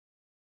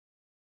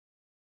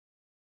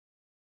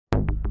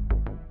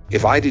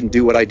if I didn't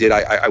do what I did,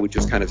 I would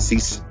just kind of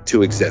cease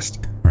to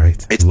exist.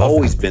 Right. It's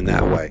always been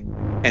that way.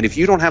 And if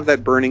you don't have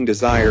that burning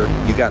desire,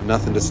 you got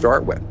nothing to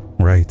start with.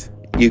 Right.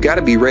 You got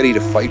to be ready to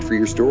fight for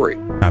your story.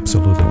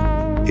 Absolutely.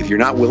 If you're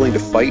not willing to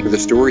fight for the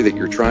story that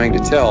you're trying to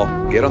tell,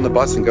 get on the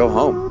bus and go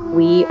home.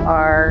 We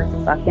are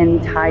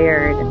fucking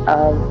tired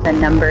of the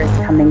numbers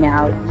coming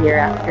out year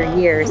after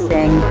year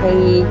saying,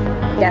 hey,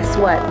 guess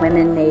what?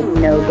 Women made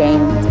no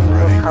gains. People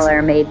of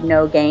color made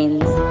no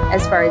gains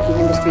as far as the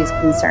industry is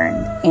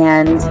concerned.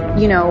 And,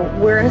 you know,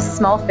 we're a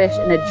small fish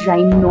in a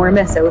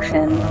ginormous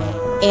ocean.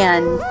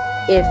 And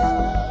if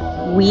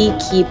we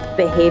keep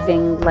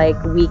behaving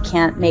like we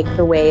can't make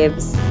the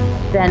waves,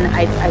 then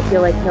I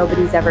feel like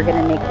nobody's ever going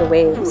to make the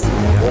waves.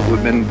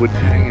 Woodman would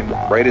hang and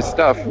write his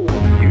stuff,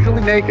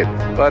 usually naked,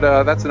 but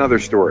that's another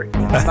story.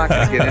 I'm not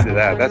going to get into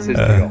that. That's his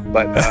deal.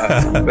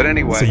 But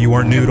anyway. So you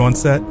weren't nude on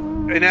set?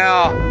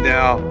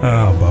 No.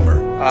 Oh,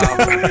 bummer.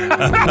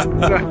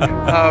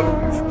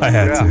 I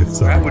had to.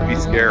 Sorry. That would be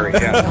scary.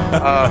 Yeah,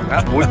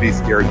 that would be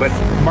scary. But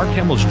Mark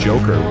Hamill's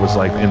Joker was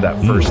like in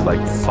that first like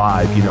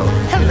 5. You know.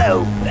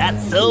 Hello.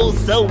 That's so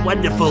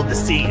wonderful to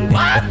see you.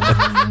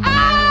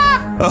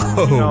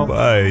 Oh, You know,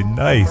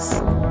 nice.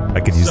 I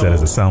could use that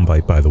as a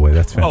soundbite, by the way.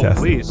 That's fantastic.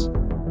 Oh, please.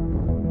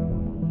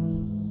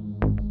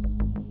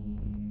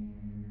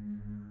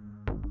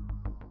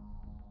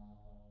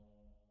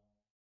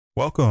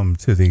 Welcome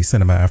to the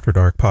Cinema After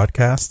Dark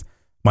podcast.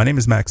 My name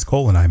is Max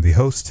Cole, and I'm the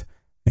host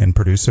and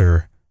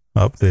producer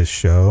of this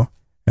show.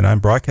 And I'm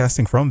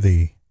broadcasting from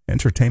the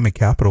entertainment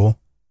capital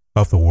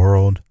of the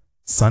world,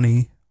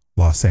 sunny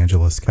Los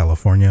Angeles,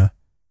 California.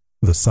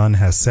 The sun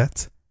has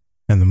set,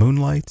 and the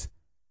moonlight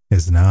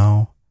is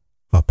now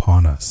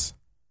upon us.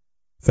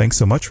 Thanks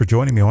so much for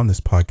joining me on this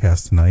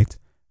podcast tonight.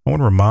 I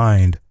want to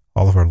remind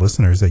all of our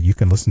listeners that you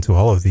can listen to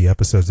all of the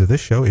episodes of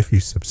this show if you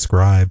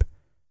subscribe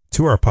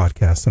to our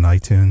podcast on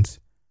iTunes.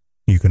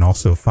 You can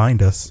also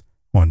find us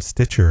on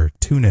Stitcher,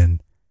 TuneIn,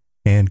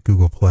 and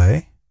Google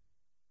Play.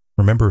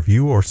 Remember, if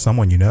you or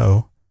someone you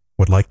know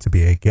would like to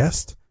be a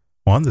guest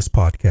on this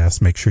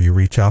podcast, make sure you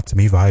reach out to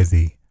me via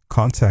the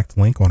contact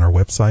link on our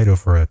website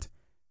over at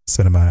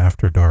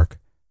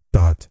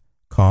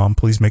cinemaafterdark.com.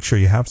 Please make sure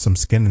you have some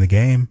skin in the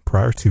game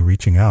prior to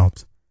reaching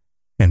out.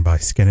 And by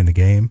skin in the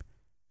game,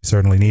 you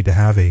certainly need to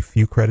have a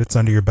few credits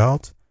under your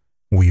belt.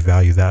 We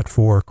value that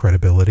for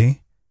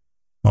credibility.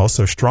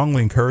 Also,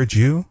 strongly encourage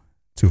you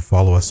to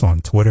follow us on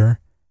Twitter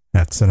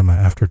at Cinema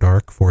After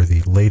Dark for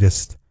the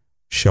latest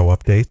show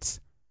updates.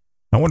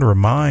 I want to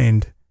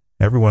remind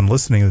everyone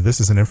listening that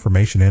this is an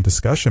information and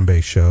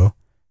discussion-based show.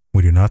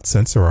 We do not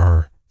censor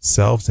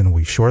ourselves, and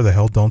we sure the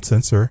hell don't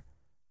censor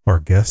our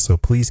guests, so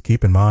please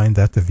keep in mind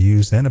that the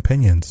views and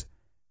opinions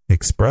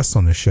expressed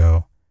on the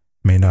show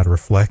may not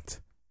reflect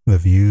the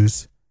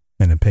views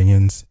and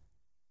opinions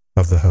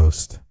of the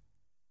host.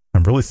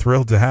 I'm really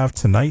thrilled to have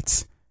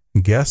tonight's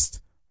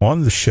guest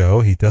on the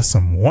show. He does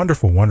some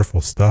wonderful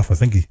stuff. I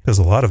think he does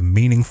a lot of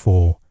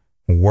meaningful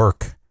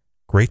work,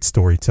 great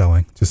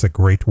storytelling, just a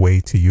great way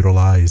to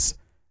utilize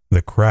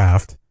the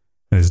craft.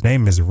 And his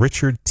name is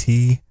Richard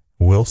T.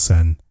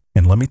 Wilson.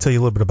 And let me tell you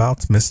a little bit about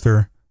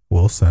Mr.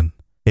 Wilson.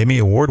 Emmy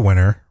Award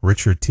winner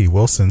Richard T.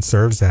 Wilson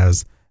serves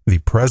as the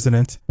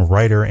president,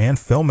 writer, and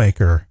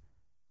filmmaker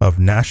of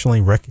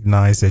nationally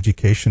recognized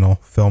educational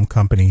film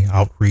company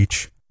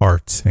Outreach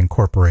Arts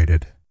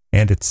Incorporated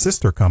and its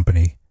sister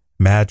company,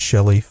 Mad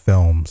Shelley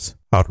Films.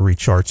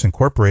 Outreach Arts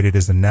Incorporated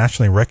is a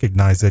nationally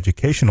recognized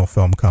educational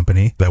film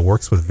company that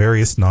works with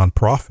various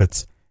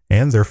nonprofits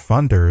and their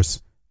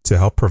funders to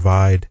help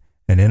provide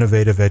an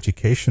innovative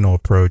educational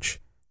approach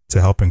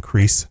to help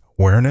increase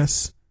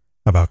awareness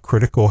about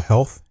critical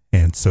health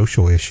and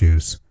social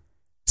issues.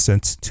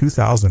 Since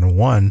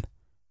 2001,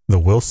 the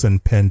Wilson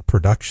penned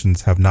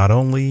productions have not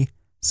only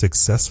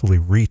successfully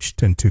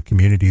reached into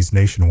communities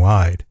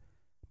nationwide,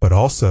 but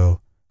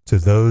also to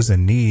those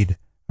in need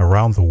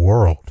around the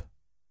world.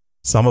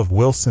 Some of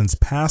Wilson's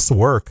past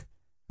work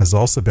has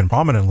also been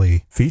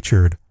prominently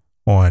featured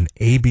on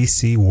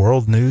ABC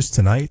World News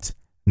Tonight,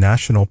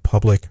 National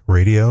Public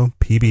Radio,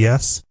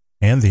 PBS,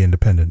 and the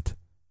Independent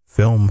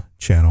Film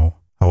Channel.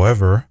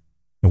 However,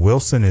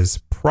 Wilson is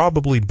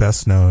probably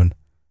best known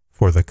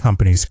for the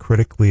company's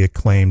critically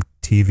acclaimed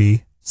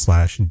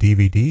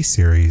TV/DVD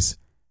series,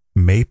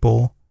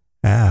 Maple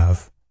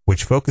Ave,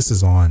 which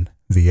focuses on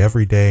the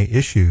everyday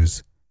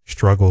issues,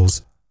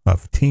 struggles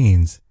of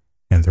teens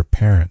and their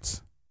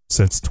parents.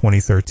 Since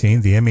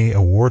 2013, the Emmy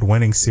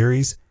award-winning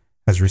series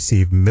has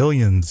received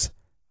millions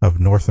of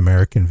North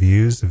American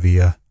views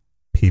via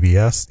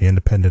PBS, the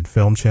Independent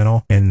Film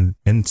Channel, and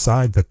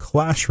Inside the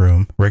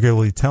Classroom,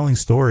 regularly telling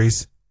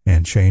stories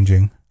and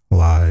changing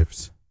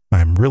lives.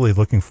 I'm really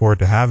looking forward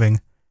to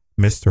having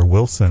Mr.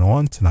 Wilson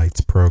on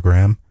tonight's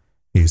program.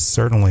 He's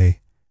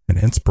certainly an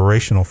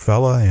inspirational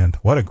fella, and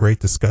what a great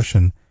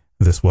discussion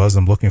this was.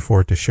 I'm looking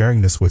forward to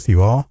sharing this with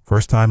you all.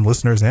 First-time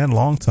listeners and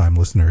long-time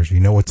listeners, you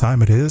know what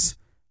time it is.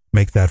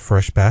 Make that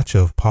fresh batch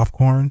of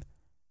popcorn,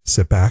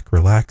 sit back,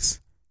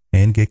 relax,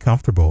 and get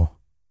comfortable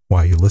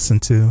while you listen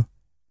to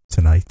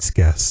tonight's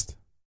guest.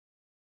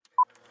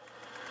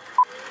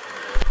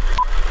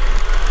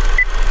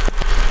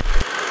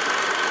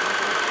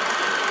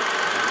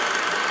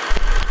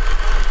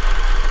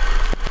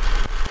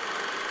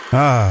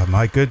 Ah,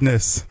 my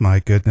goodness,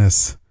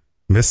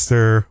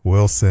 Mr.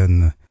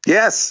 Wilson.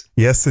 Yes.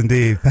 Yes,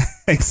 indeed.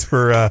 Thanks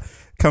for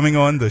coming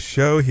on the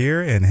show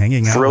here and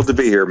hanging out. Thrilled to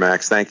be here,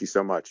 Max. Thank you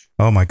so much.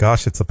 Oh my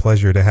gosh, it's a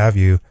pleasure to have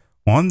you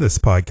on this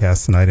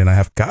podcast tonight. And I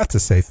have got to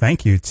say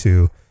thank you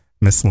to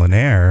Miss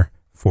Lanier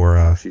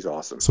for she's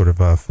awesome. Sort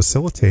of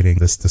facilitating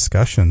this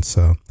discussion.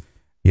 So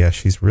yeah,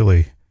 she's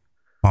really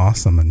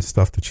awesome, and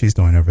stuff that she's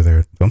doing over there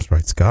at Film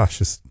Sprites. Gosh,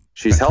 she's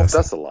fantastic. helped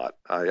us a lot.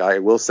 I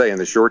will say, in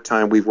the short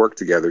time we've worked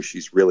together,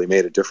 she's really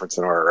made a difference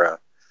in our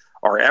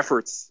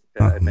efforts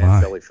at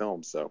Mancelli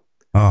Films. So,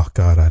 oh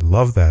God, I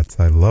love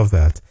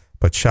that.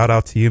 But shout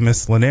out to you,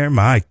 Miss Lanier.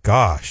 My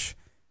gosh,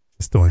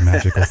 just doing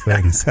magical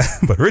things.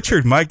 But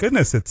Richard, my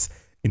goodness, it's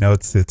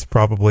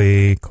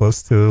probably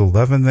close to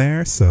 11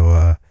 there.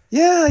 So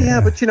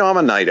yeah, but I'm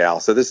a night owl,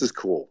 so this is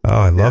cool. Oh,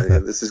 I love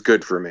that. This is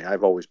good for me.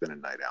 I've always been a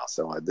night owl,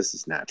 so this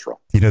is natural.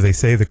 They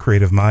say the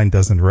creative mind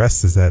doesn't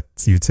rest. Is that,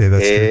 you'd say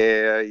that's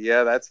true?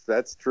 Yeah,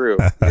 that's true.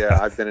 Yeah,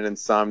 I've been an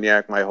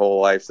insomniac my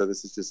whole life, so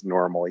this is just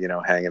normal,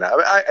 hanging out.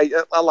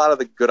 A lot of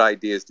the good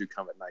ideas do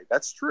come at night.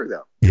 That's true,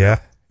 though. Yeah,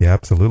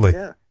 absolutely.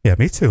 Yeah,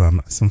 me too.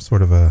 I'm some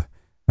sort of a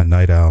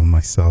night owl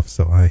myself,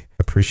 so I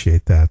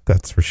appreciate that.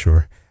 That's for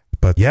sure.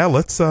 But yeah,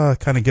 let's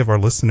kind of give our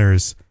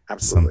listeners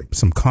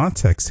some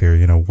context here.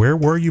 Where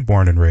were you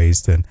born and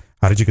raised, and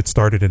how did you get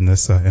started in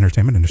this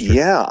entertainment industry?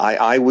 Yeah,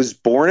 I was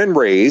born and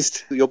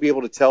raised. You'll be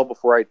able to tell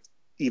before I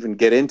even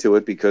get into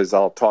it because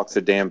I'll talk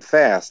so damn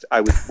fast.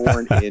 I was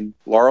born in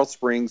Laurel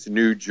Springs,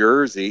 New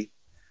Jersey,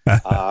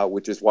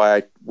 which is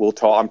why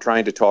I'm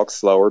trying to talk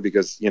slower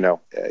because,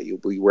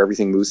 where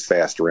everything moves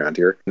fast around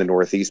here in the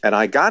Northeast. And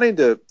I got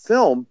into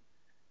film.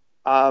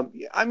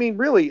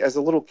 Really, as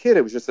a little kid,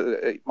 it was just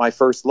my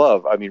first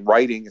love.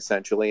 Writing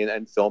essentially,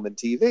 and film and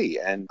TV.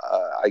 And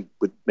I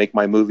would make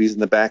my movies in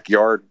the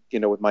backyard,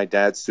 with my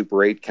dad's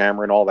Super 8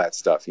 camera and all that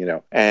stuff,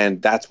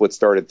 And that's what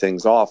started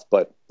things off.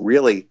 But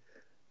really,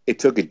 it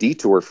took a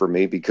detour for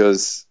me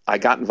because I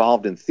got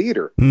involved in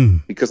theater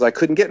because I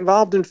couldn't get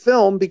involved in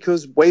film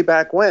because way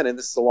back when, and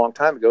this is a long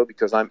time ago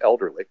because I'm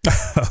elderly,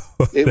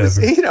 it was,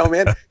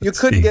 man, you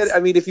couldn't get,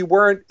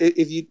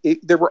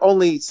 there were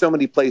only so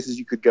many places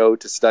you could go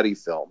to study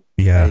film.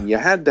 Yeah. And you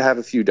had to have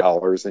a few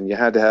dollars and you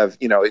had to have,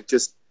 it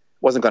just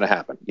wasn't going to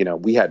happen.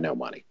 We had no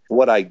money.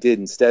 What I did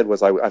instead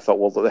was I thought,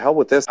 well, the hell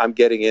with this. I'm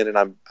getting in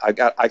and I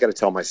got to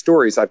tell my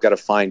stories. I've got to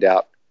find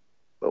out,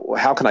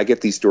 how can I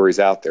get these stories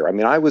out there?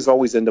 I was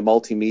always into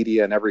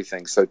multimedia and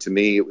everything. So to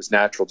me, it was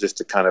natural just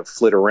to kind of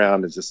flit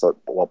around and just thought,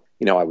 well,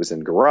 I was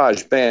in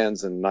garage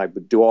bands and I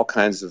would do all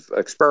kinds of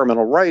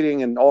experimental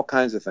writing and all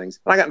kinds of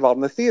things. And I got involved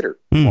in the theater,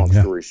 long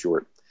story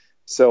short.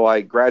 So I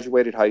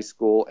graduated high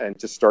school and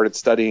just started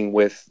studying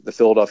with the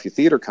Philadelphia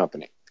Theater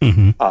Company,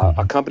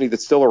 a company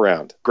that's still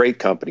around. Great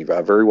company,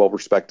 very well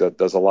respected,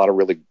 does a lot of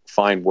really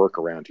fine work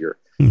around here.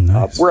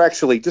 Nice. We're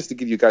actually, just to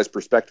give you guys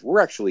perspective,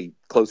 we're actually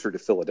closer to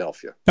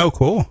Philadelphia. Oh,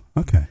 cool.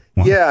 Okay.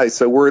 Wow. Yeah,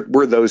 so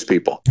we're those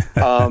people.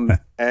 So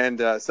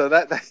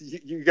that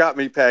you got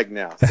me pegged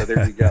now. So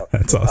there you go.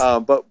 That's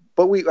awesome. But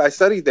I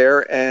studied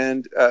there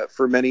and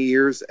for many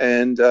years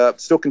and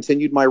still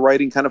continued my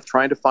writing, kind of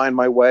trying to find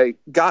my way.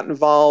 Got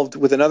involved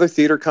with another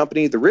theater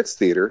company, the Ritz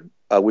Theater,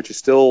 which is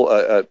still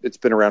it's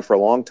been around for a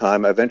long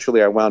time.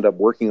 Eventually, I wound up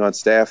working on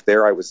staff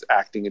there. I was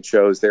acting in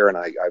shows there, and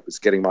I was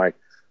getting my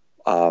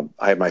I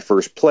had my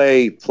first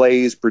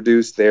plays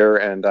produced there,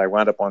 and I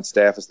wound up on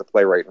staff as the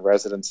playwright in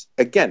residence.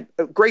 Again,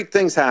 great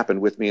things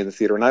happened with me in the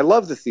theater, and I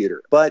love the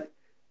theater, but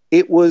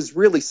it was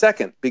really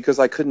second because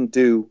I couldn't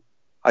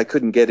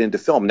get into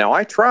film. Now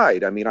I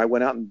tried. I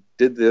went out and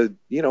did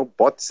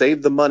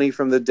saved the money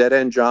from the dead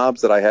end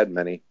jobs that I had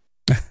many,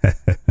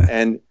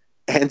 and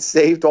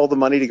saved all the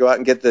money to go out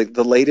and get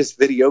the latest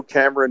video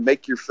camera and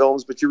make your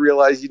films. But you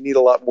realize you need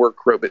a lot more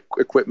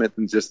equipment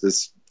than just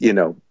this,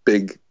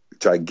 big,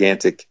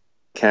 gigantic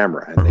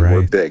camera, and they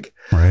were big.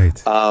 Right.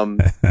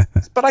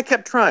 But I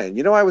kept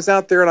trying. I was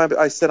out there, and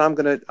I said I'm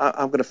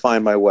gonna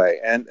find my way.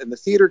 And the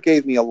theater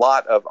gave me a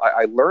lot of.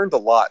 I learned a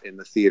lot in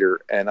the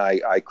theater, and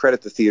I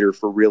credit the theater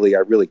for I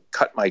really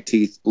cut my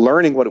teeth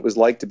learning what it was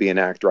like to be an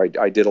actor.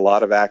 I did a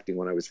lot of acting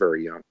when I was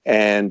very young,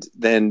 and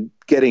then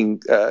getting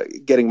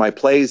my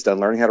plays done,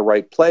 learning how to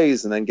write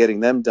plays, and then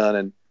getting them done,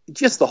 and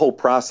just the whole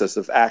process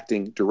of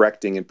acting,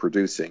 directing, and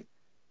producing.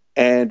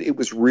 And it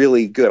was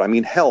really good.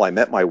 Hell, I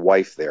met my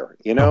wife there,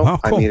 Oh, wow,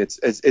 cool.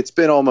 It's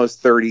been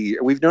almost 30 years.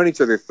 We've known each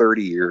other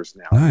 30 years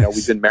now. Nice.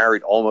 We've been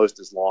married almost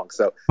as long.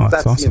 So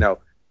that's awesome.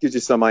 Gives you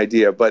some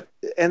idea.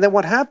 And then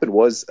what happened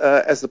was,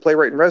 as the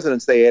playwright in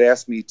residence, they had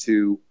asked me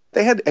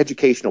they had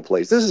educational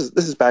plays. This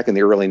is back in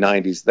the early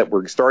 90s that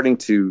were starting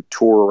to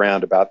tour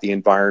around about the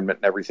environment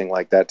and everything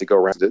like that, to go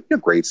around to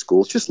grade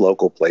schools, just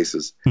local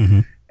places.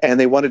 Mm-hmm. And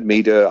they wanted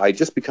me I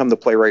just become the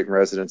playwright in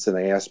residence. And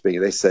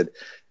they said,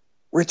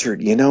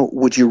 Richard,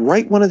 would you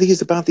write one of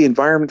these about the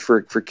environment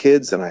for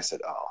kids? And I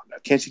said, oh, no,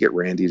 can't you get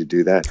Randy to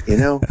do that?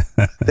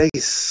 They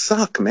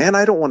suck, man.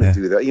 I don't want to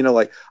do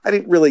that. I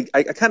didn't really,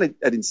 I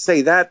didn't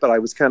say that, but I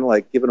was kind of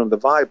like giving them the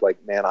vibe, like,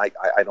 man, I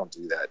don't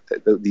do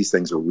that. These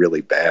things are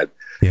really bad.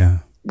 Yeah.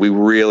 we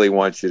really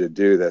want you to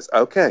do this.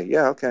 Okay,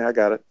 yeah, okay, I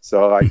got it.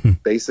 So I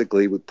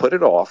basically would put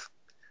it off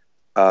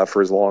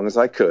for as long as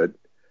I could.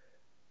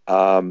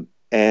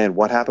 And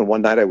what happened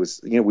one night,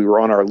 we were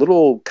on our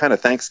little kind of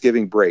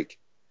Thanksgiving break,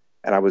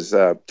 and I was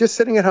just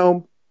sitting at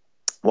home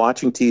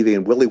watching TV,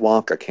 and Willy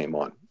Wonka came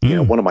on.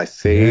 One of my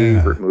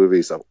favorite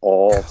movies of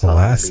all time.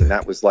 Classic. I mean,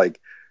 that was like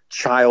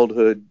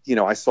childhood.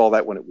 I saw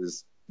that when it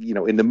was,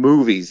 in the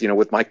movies,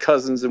 with my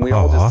cousins, and we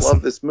all just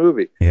loved this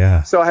movie.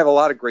 Yeah. So I have a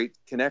lot of great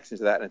connections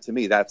to that. And to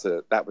me,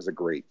 that was a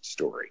great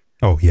story.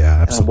 Oh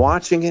yeah, absolutely. And I'm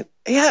watching it.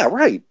 Yeah,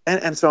 right.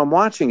 And so I'm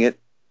watching it,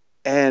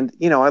 and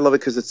I love it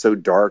because it's so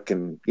dark,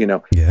 and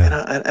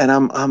and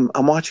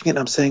I'm watching it, and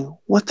I'm saying,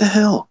 what the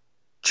hell?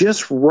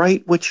 Just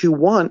write what you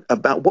want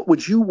about what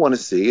would you want to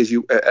see as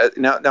you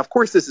now. Of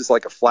course, this is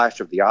like a flash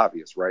of the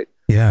obvious, right?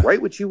 Yeah.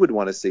 Write what you would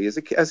want to see as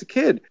a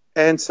kid.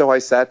 And so I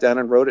sat down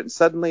and wrote it, and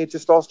suddenly it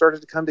just all started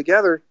to come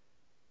together.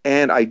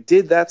 And I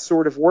did that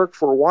sort of work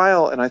for a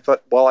while, and I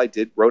thought, well,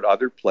 wrote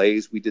other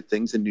plays. We did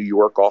things in New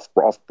York off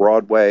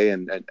Broadway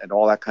and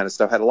all that kind of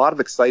stuff. Had a lot of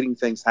exciting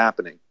things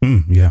happening.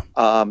 Yeah.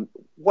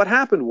 What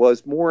happened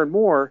was more and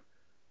more,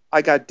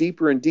 I got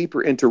deeper and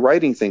deeper into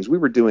writing things. We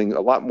were doing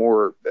a lot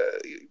more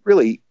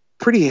really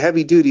pretty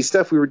heavy duty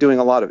stuff. We were doing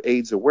a lot of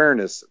AIDS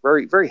awareness,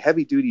 very, very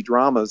heavy duty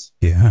dramas.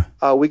 Yeah.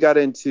 We got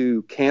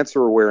into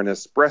cancer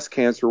awareness, breast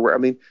cancer awareness.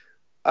 I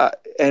mean,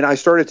 and I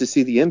started to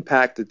see the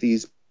impact that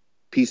these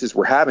pieces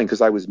were having,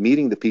 because I was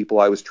meeting the people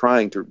I was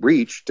trying to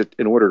reach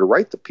in order to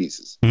write the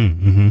pieces.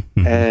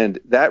 And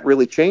that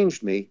really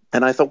changed me.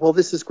 And I thought, well,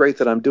 this is great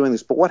that I'm doing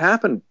this. But what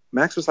happened,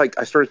 Max, was like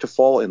I started to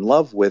fall in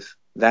love with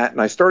that.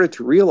 And I started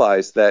to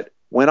realize that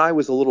when I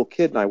was a little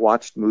kid and I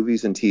watched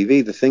movies and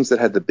TV, the things that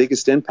had the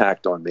biggest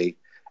impact on me,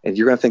 and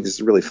you're going to think this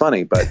is really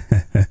funny, but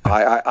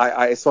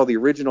I saw the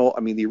original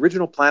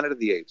Planet of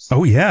the Apes.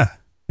 Oh, yeah.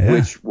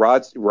 Which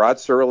Rod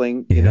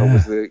Serling,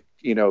 was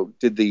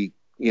did the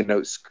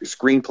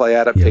screenplay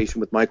adaptation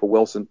with Michael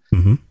Wilson.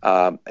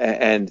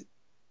 And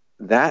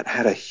that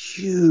had a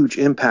huge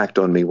impact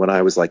on me when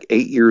I was like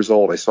 8 years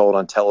old. I saw it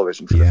on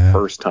television for the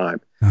first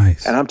time.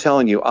 Nice. And I'm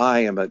telling you,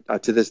 I am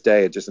to this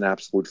day, just an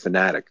absolute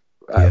fanatic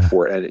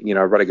for it. And,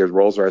 everybody goes,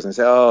 rolls their eyes and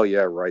say, oh yeah,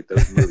 right.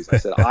 Those movies. I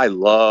said, I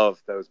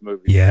love those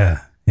movies.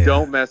 Yeah.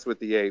 Don't mess with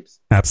the apes.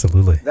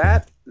 Absolutely.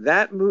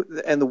 That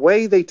movie, and the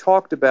way they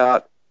talked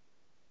about,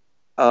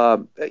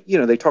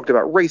 they talked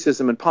about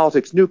racism and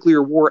politics,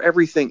 nuclear war,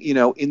 everything,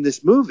 in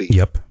this movie.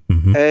 Yep.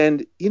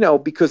 And,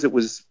 because it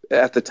was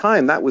at the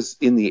time that was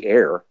in the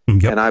air,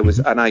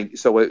 and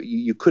so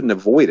you couldn't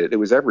avoid it. It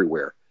was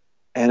everywhere.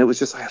 And it was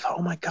just, I thought,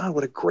 oh my God,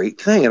 what a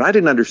great thing. And I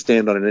didn't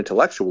understand on an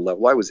intellectual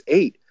level. I was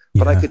 8,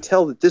 but I could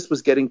tell that this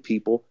was getting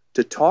people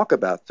to talk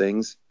about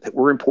things that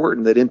were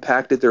important, that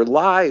impacted their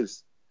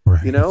lives.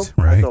 Right. Right.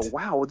 I thought,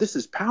 wow, this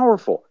is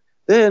powerful.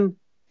 Then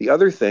the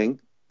other thing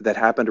that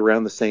happened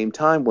around the same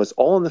time was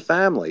All in the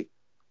Family.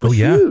 It was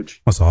huge.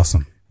 It was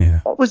awesome.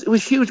 Yeah. It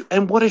was huge.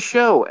 And what a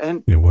show.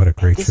 And what a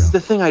great show. This is the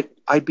thing.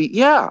 I'd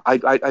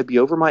be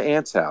over my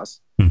aunt's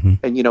house, and,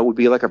 it would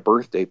be like a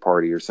birthday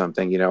party or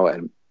something,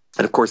 and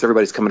of course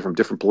everybody's coming from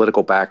different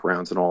political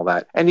backgrounds and all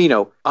that. And,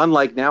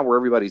 unlike now where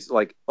everybody's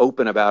like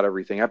open about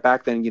everything,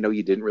 back then,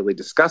 you didn't really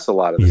discuss a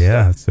lot of this stuff.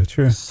 Yeah, that's so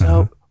true.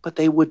 So, but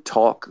they would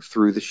talk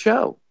through the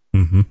show.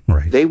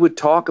 Right. They would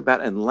talk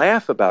about and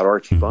laugh about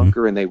Archie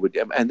Bunker, and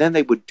then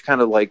they would kind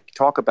of like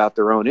talk about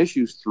their own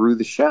issues through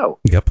the show.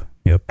 Yep.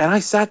 And I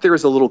sat there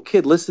as a little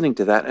kid listening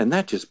to that, and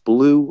that just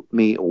blew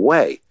me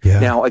away. Yeah.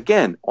 Now,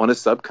 again, on a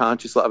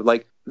subconscious level,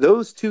 like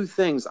those two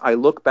things, I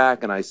look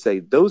back and I say,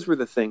 those were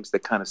the things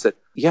that kind of said,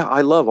 yeah,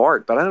 I love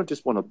art, but I don't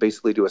just want to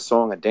basically do a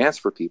song and dance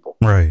for people.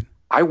 Right.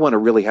 I want to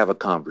really have a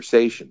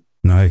conversation.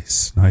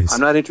 Nice.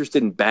 I'm not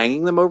interested in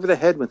banging them over the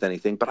head with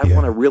anything, but I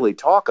want to really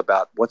talk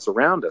about what's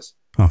around us.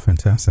 Oh,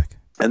 fantastic.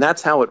 And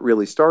that's how it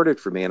really started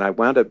for me. And I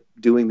wound up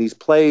doing these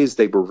plays.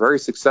 They were very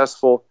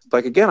successful.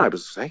 Like, again, I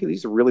was saying, hey,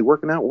 these are really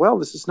working out well.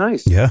 This is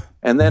nice. Yeah.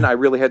 And then I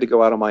really had to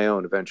go out on my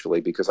own eventually,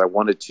 because I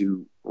wanted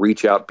to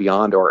reach out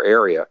beyond our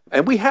area.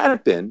 And we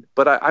had been,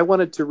 but I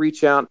wanted to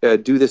reach out,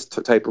 do this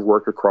type of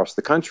work across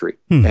the country.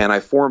 And I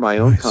formed my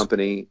own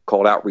company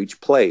called Outreach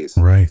Plays.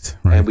 Right.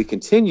 And we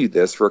continued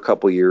this for a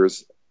couple of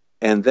years.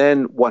 And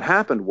then what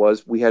happened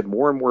was we had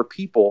more and more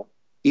people,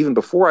 even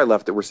before I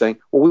left, that were saying,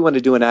 well, we want to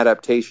do an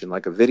adaptation,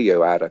 like a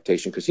video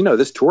adaptation, because,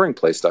 this touring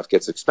play stuff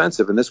gets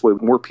expensive, and this way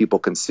more people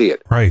can see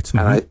it. Right.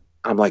 And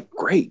I'm like,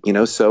 great,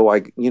 so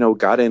I,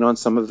 got in on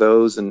some of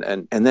those.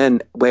 And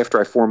then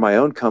after I formed my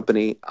own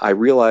company, I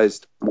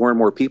realized more and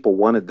more people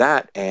wanted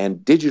that,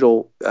 and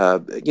digital,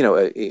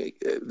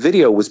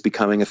 video was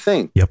becoming a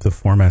thing. Yep. The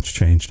format's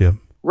changed. Yep.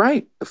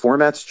 Right. The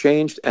format's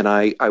changed, and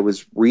I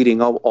was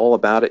reading all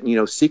about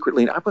it,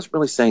 secretly. And I wasn't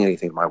really saying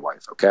anything to my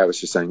wife. Okay. I was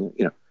just saying,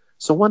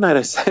 So one night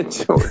I said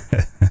to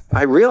her,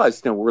 I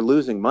realized, we're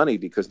losing money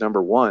because,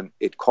 number one,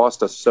 it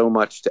cost us so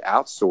much to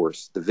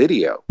outsource the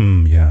video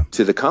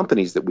to the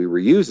companies that we were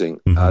using,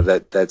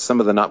 that some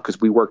of the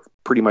because we work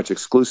pretty much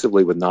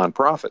exclusively with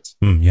nonprofits.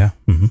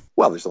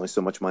 Well, there's only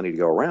so much money to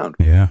go around.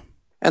 Yeah.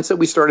 And so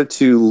we started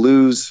to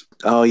lose.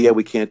 Oh yeah,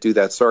 we can't do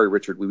that. Sorry,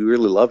 Richard. We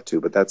really love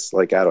to, but that's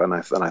like out. And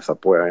I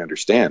thought, boy, I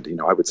understand.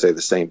 I would say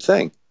the same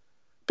thing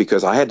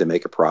because I had to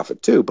make a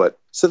profit too. But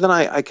so then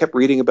I kept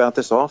reading about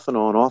this off and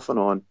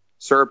on,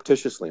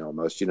 surreptitiously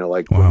almost.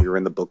 Like when we were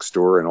in the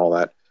bookstore and all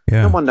that.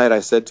 Yeah. And one night I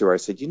said to her, I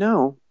said,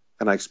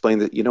 and I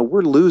explained that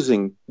we're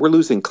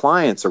losing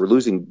clients or we're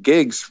losing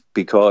gigs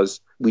because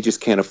we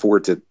just can't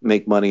afford to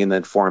make money and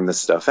then farm this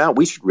stuff out.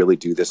 We should really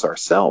do this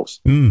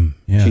ourselves.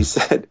 Yeah. She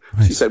said,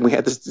 we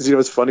had this,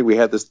 it's funny. We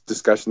had this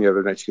discussion the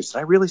other night. She goes, did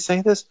I really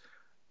say this?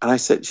 And I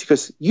said, she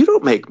goes, you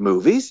don't make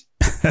movies.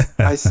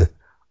 I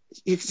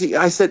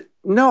said,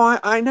 no,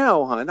 I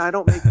know, hon, I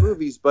don't make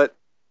movies, but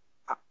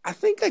I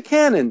think I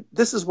can. And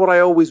this is what I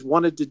always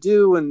wanted to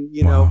do. And,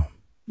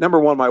 number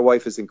one, my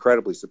wife is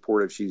incredibly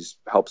supportive. She's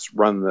helps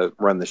run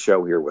the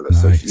show here with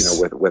us. Nice.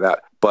 So, with that,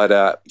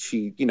 but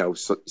she,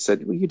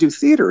 said, well, you do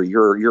theater.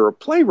 You're a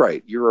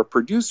playwright. You're a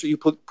producer. You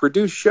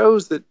produce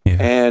shows that. Yeah.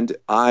 And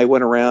I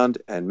went around,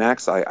 and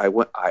Max, I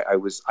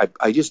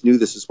just knew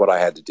this is what I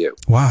had to do.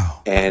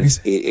 Wow. And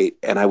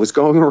and I was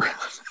going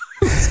around.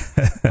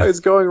 I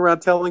was going around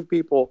telling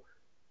people,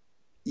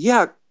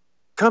 yeah,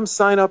 come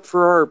sign up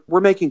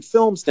we're making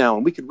films now,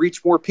 and we can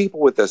reach more people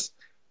with this.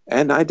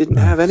 And I didn't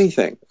have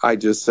anything. I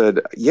just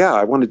said, yeah,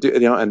 I want to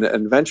do, and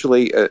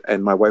eventually,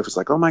 and my wife was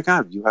like, oh my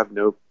God, you have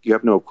no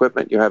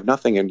equipment, you have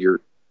nothing, and you're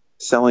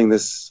selling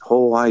this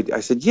whole idea.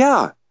 I said,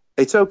 yeah,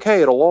 it's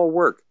okay. It'll all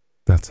work.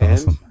 That's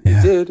awesome. And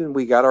it did. And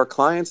we got our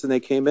clients and they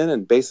came in,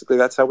 and basically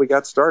that's how we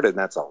got started. And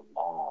that's a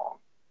long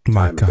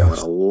time ago and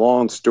a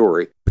long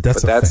story. But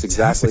that's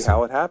exactly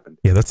how it happened.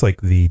 Yeah. That's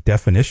like the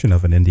definition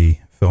of an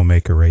indie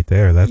filmmaker right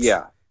there. That's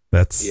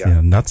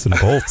nuts and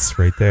bolts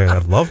right there. I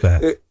love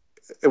that.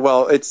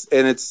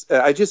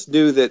 I just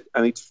knew that,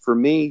 for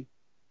me,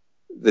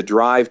 the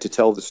drive to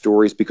tell the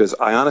stories, because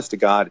honest to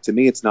God, to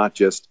me, it's not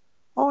just,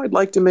 I'd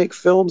like to make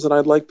films and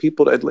I'd like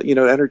people to,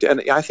 entertain.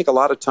 And I think a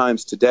lot of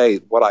times today,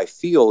 what I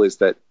feel is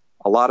that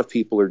a lot of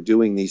people are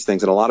doing these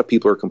things, and a lot of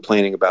people are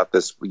complaining about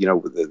this,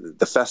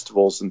 the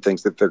festivals and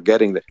things that they're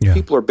getting, that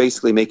people are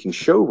basically making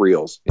show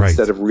reels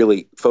instead of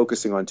really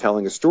focusing on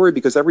telling a story,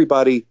 because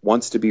everybody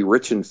wants to be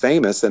rich and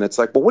famous. And it's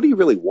like, well, what do you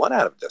really want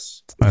out of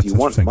this? If you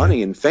want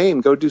money and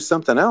fame, go do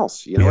something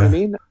else. You know what I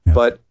mean? Yeah.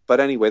 But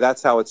anyway,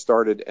 that's how it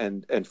started.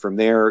 And from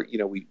there,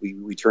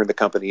 we turned the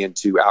company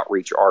into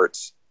Outreach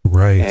Arts.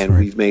 Right. And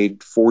we've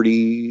made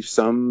 40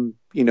 some,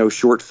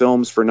 short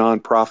films for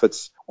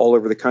nonprofits all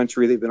over the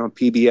country. They've been on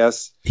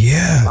PBS,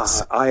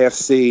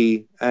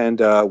 IFC, and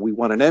we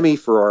won an Emmy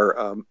for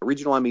our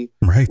regional Emmy.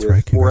 Right.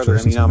 4 other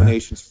Emmy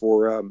nominations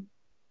for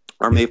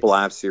our Maple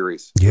Ave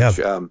series.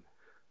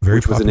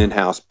 Which was an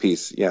in-house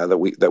piece.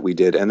 That we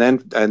did. And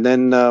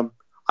then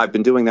I've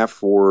been doing that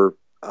for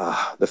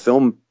the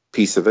film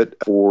piece of it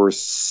for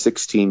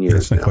 16 years.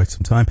 It's been quite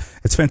some time.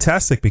 It's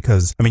fantastic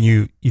because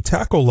you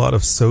tackle a lot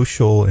of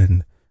social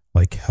and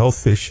like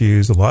health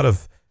issues,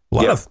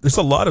 there's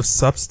a lot of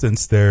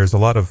substance. There's a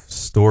lot of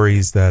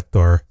stories that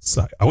are,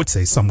 I would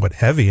say, somewhat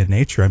heavy in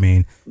nature.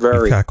 You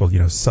tackled,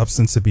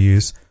 substance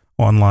abuse,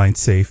 online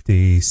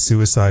safety,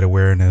 suicide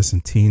awareness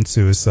and teen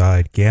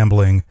suicide,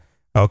 gambling,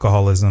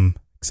 alcoholism,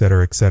 et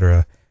cetera, et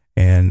cetera.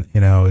 And,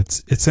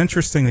 it's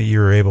interesting that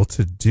you're able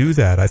to do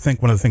that. I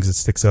think one of the things that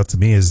sticks out to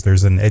me is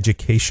there's an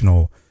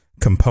educational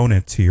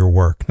component to your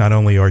work. Not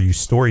only are you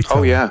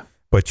storytelling,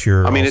 but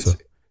you're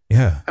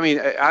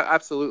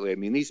absolutely.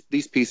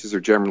 These pieces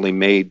are generally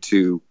made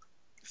to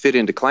fit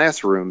into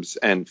classrooms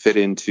and fit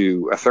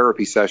into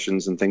therapy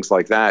sessions and things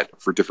like that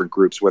for different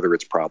groups, whether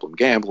it's problem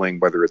gambling,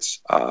 whether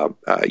it's a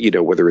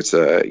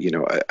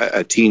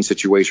teen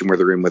situation where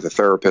they're in with a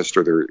therapist,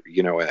 or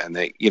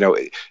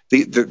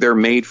they're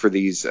made for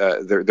these,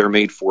 they're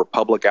made for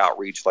public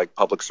outreach, like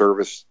public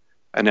service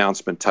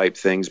announcement type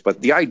things.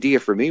 But the idea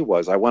for me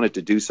was I wanted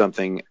to do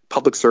something.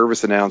 Public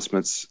service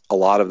announcements, a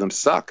lot of them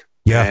suck.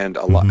 Yeah. And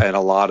a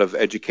lot of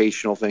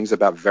educational things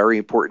about very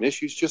important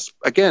issues just,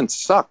 again,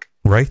 suck.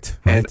 Right.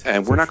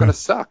 And we're not going to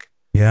suck.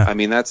 Yeah.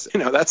 That's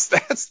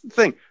the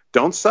thing.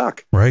 Don't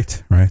suck.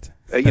 Right.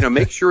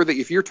 Make sure that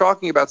if you're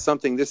talking about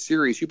something this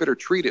serious, you better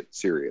treat it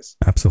serious.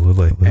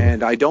 Absolutely.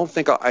 And I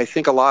think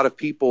a lot of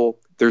people,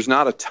 there's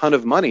not a ton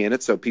of money in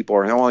it. So people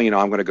are,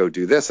 I'm going to go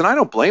do this. And I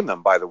don't blame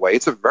them, by the way.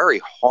 It's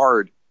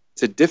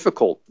a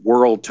difficult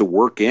world to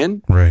work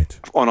in. Right.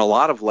 On a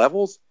lot of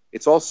levels.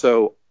 It's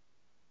also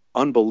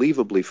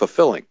unbelievably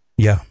fulfilling.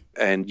 Yeah.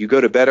 And you go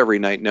to bed every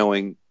night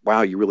knowing,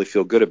 wow, you really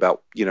feel good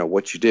about,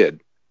 what you did.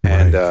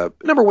 And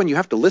number one, you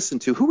have to listen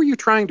to who are you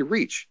trying to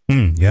reach?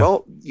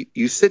 Well,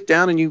 you sit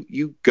down and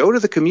you go to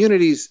the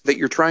communities that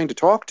you're trying to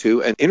talk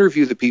to and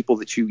interview the people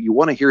that you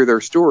want to hear their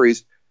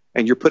stories.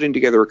 And you're putting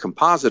together a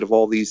composite of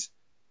all these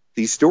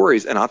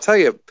stories. And I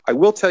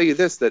will tell you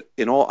this, that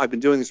I've been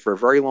doing this for a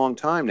very long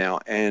time now.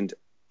 And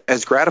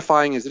as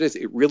gratifying as it is,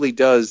 it really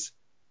does.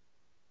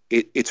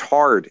 It's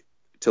hard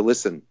to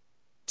listen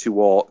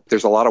to all.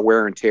 There's a lot of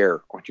wear and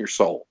tear on your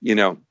soul,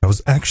 I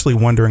was actually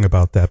wondering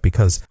about that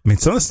because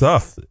some of the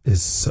stuff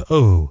is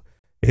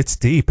it's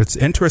deep. It's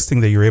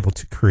interesting that you're able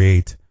to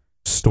create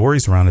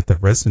stories around it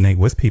that resonate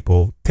with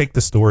people. Take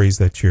the stories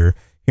that you're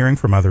hearing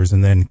from others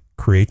and then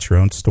create your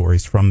own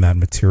stories from that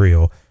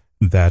material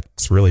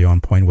that's really on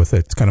point with it.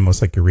 It's kind of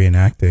almost like you're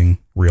reenacting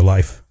real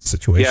life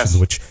situations, Yes.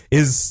 which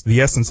is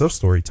the essence of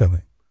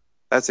storytelling.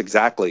 That's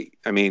exactly,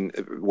 I mean,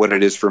 what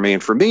it is for me.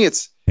 And for me,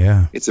 it's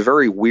a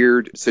very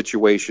weird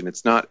situation.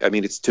 It's not, I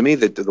mean, it's to me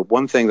that the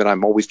one thing that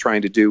I'm always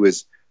trying to do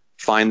is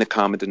find the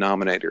common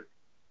denominator.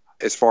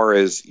 As far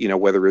as,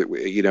 whether,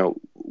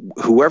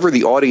 whoever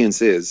the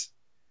audience is,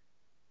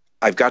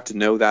 I've got to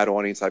know that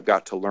audience. I've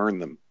got to learn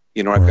them.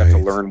 I've got to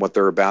learn what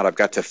they're about. I've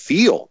got to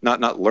feel,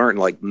 not learn,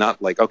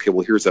 not like, okay,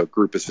 well, here's a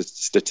group of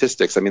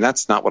statistics. I mean,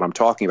 that's not what I'm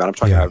talking about. I'm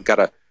talking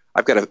about,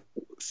 I've got to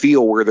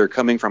feel where they're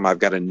coming from. I've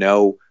got to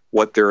know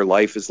what their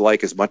life is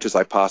like as much as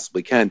I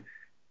possibly can.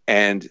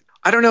 And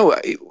I don't know,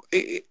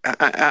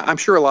 I'm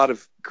sure a lot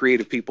of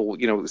creative people,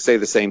 say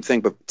the same thing,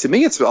 but to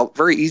me, it's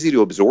very easy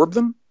to absorb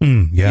them,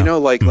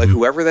 like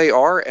whoever they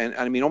are. And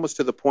I mean, almost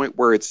to the point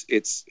where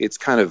it's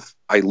kind of,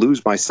 I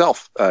lose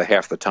myself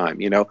half the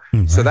time,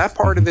 so that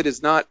part of it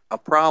is not a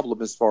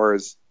problem as far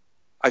as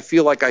I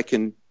feel like I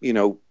can,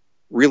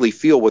 really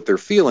feel what they're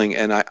feeling.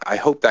 And I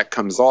hope that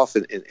comes off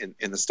in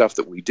the stuff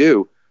that we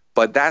do,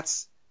 but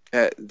that's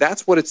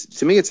what it's,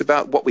 to me, it's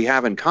about what we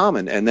have in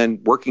common and then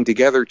working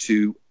together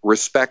to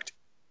respect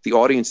the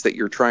audience that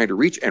you're trying to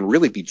reach and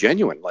really be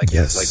genuine. Like,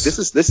 yes. Like this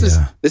is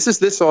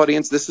this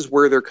audience. This is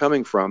where they're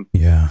coming from.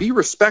 Yeah. Be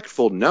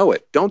respectful. Know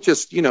it. Don't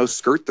just,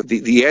 skirt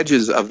the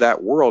edges of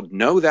that world.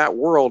 Know that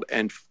world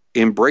and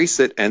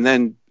embrace it and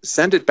then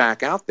send it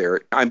back out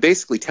there. I'm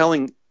basically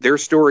telling their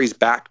stories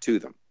back to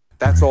them.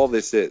 That's all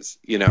this is,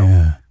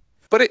 Yeah.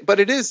 But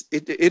it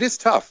is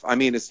tough. I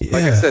mean, it's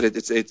like I said,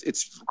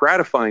 it's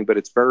gratifying, but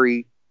it's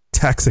very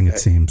taxing. It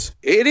seems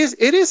it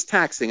is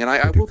taxing. And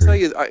I will tell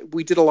you,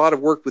 we did a lot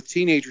of work with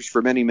teenagers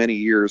for many, many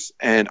years,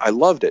 and I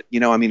loved it.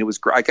 I mean, it was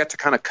I got to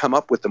kind of come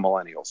up with the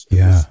millennials.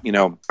 Yeah.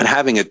 And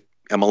having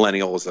a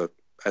millennial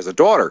as a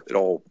daughter, it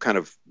all kind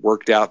of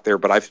worked out there.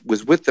 But I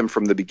was with them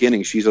from the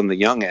beginning. She's on the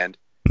young end,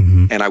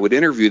 and I would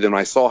interview them. And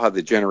I saw how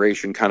the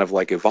generation kind of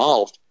like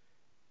evolved,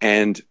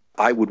 and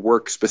I would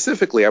work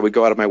specifically, I would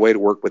go out of my way to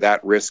work with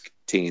at-risk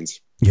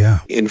teens. Yeah.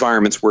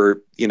 Environments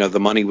where, the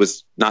money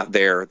was not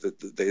there.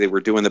 They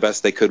were doing the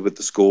best they could with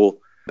the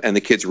school, and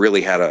the kids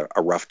really had a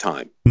rough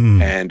time.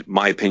 And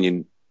my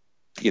opinion,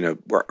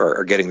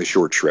 are getting the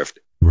short shrift.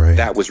 Right.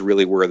 That was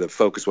really where the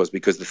focus was,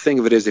 because the thing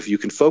of it is, if you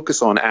can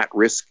focus on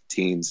at-risk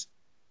teens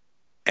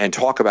and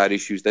talk about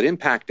issues that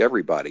impact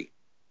everybody,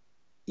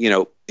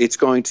 it's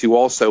going to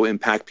also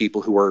impact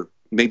people who are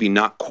maybe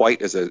not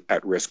quite as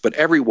at risk, but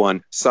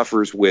everyone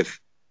suffers with,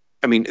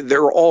 I mean,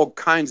 there are all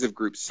kinds of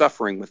groups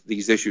suffering with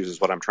these issues is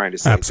what I'm trying to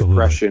say. Absolutely.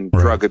 Depression,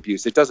 drug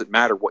abuse. It doesn't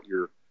matter what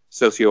your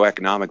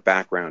socioeconomic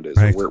background is,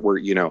 right. or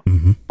where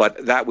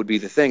but that would be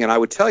the thing. And I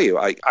would tell you,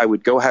 I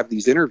would go have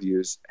these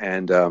interviews,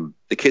 and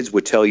the kids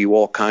would tell you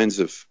all kinds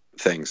of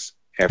things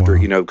after,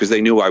 because they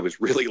knew I was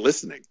really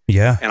listening.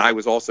 Yeah. And I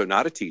was also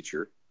not a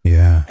teacher.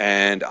 Yeah.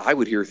 And I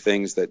would hear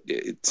things that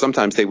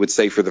sometimes they would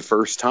say for the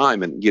first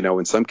time. And,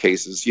 in some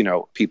cases,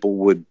 people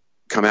would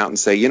come out and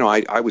say,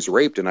 I was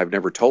raped and I've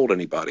never told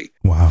anybody.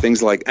 Wow.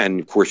 Things like,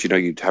 and of course,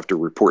 you'd have to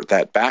report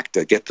that back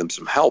to get them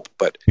some help.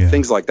 But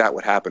things like that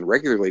would happen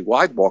regularly. Well,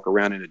 I'd walk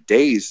around in a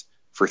daze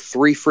for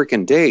 3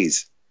 freaking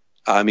days.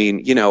 I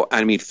mean,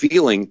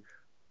 feeling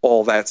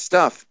all that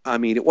stuff. I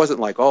mean, it wasn't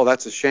like, oh,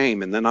 that's a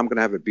shame, and then I'm going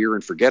to have a beer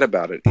and forget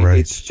about it. Right.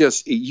 It's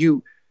just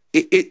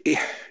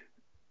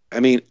I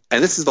mean,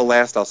 and this is the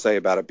last I'll say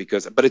about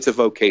it but it's a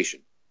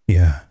vocation.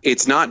 Yeah.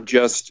 It's not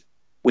just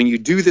when you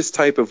do this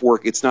type of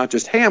work, it's not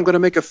just, hey, I'm going to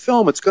make a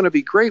film. It's going to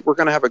be great. We're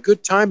going to have a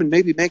good time and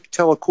maybe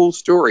tell a cool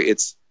story.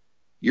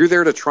 You're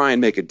there to try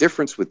and make a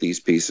difference with these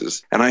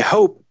pieces. And I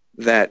hope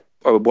that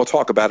we'll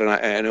talk about it,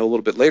 I know a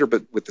little bit later,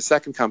 but with the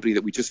second company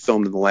that we just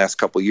filmed in the last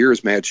couple of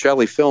years, Mad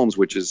Shelley Films,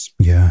 which is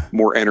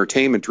more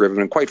entertainment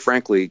driven and quite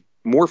frankly,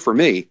 more for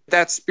me,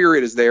 that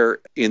spirit is there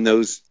in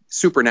those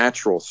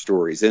supernatural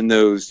stories, in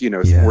those,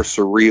 more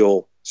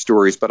surreal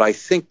stories. But I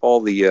think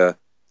all the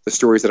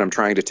stories that I'm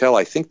trying to tell,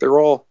 I think they're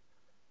all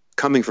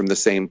coming from the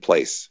same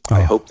place.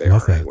 I hope they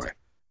are anyway.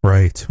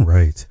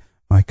 Right.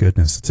 My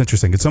goodness. It's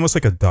interesting. It's almost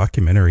like a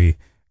documentary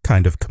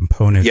kind of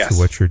component to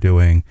what you're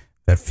doing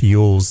that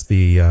fuels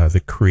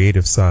the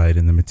creative side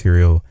and the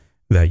material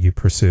that you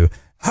pursue.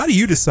 How do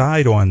you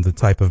decide on the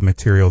type of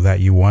material that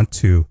you want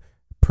to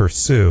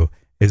pursue?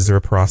 Is there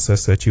a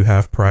process that you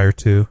have prior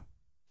to?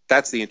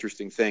 That's the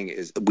interesting thing,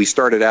 is we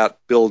started out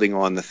building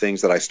on the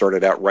things that I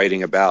started out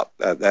writing about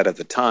that at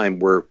the time,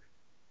 where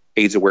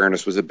AIDS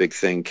awareness was a big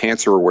thing,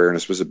 cancer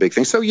awareness was a big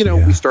thing. So,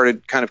 we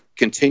started kind of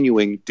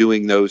continuing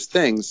doing those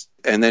things.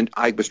 And then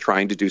I was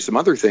trying to do some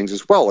other things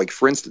as well. Like,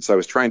 for instance, I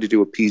was trying to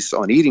do a piece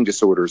on eating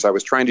disorders. I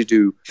was trying to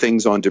do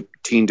things on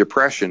teen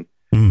depression.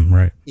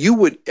 Right.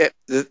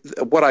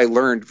 What I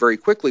learned very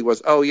quickly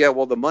was,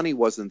 the money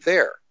wasn't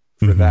there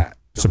for that.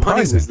 The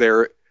money was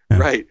there. Yeah.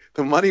 Right.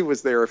 The money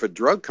was there if a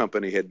drug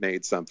company had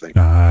made something.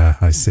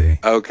 I see.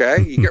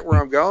 Okay. You get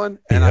where I'm going?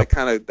 And I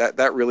kind of,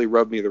 that really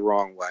rubbed me the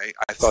wrong way.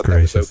 I thought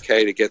that was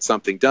okay to get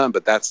something done,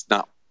 but that's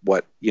not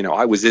what,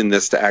 I was in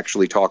this to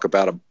actually talk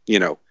about,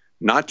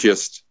 not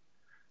just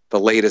the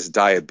latest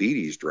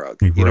diabetes drug.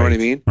 You know what I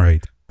mean?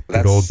 Right.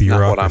 Good old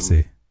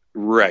bureaucracy.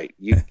 Right.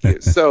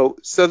 So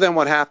then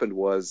what happened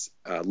was,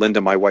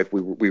 Linda, my wife,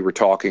 we were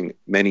talking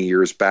many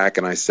years back,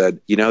 and I said,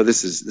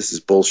 this is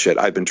bullshit.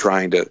 I've been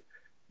trying to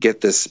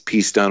get this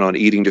piece done on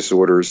eating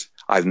disorders.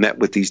 I've met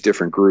with these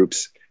different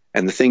groups,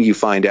 and the thing you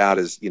find out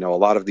is, a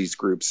lot of these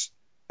groups,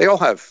 they all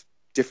have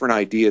different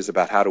ideas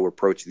about how to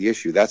approach the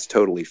issue. That's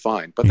totally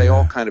fine, but they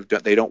all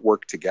they don't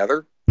work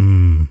together.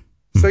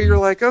 So you're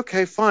like,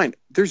 okay, fine.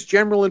 There's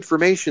general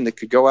information that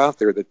could go out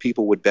there that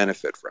people would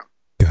benefit from.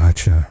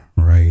 Gotcha.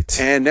 Right.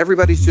 And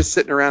everybody's just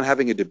sitting around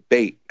having a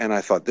debate. And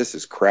I thought, this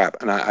is crap.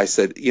 And I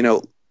said,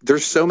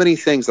 there's so many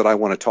things that I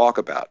want to talk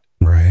about.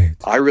 Right.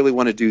 I really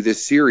want to do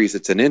this series.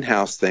 It's an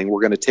in-house thing.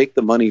 We're going to take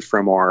the money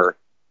from our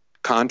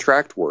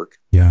contract work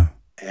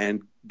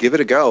and give it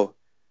a go.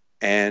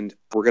 And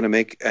we're going to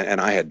make,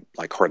 and I had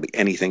like hardly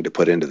anything to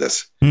put into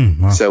this.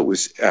 Wow. So it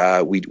was,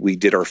 we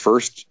did our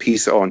first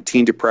piece on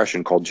teen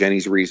depression called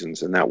Jenny's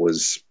Reasons. And that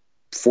was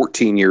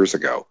 14 years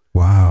ago.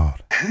 Wow.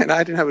 And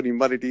I didn't have any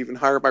money to even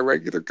hire my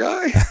regular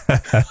guy.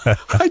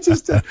 I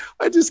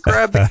just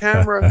grabbed the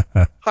camera,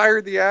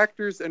 hired the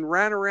actors, and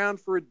ran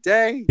around for a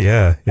day.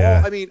 Yeah.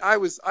 Well, I mean, I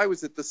was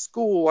at the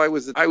school. I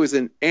was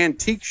in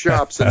antique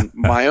shops in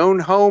my own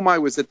home. I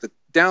was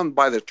down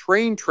by the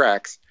train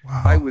tracks.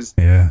 Wow.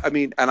 I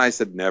mean, and I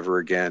said, never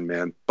again,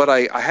 man. But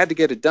I had to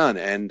get it done,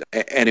 and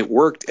it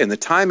worked. And the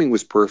timing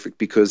was perfect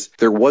because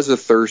there was a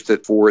thirst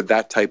for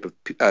that type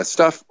of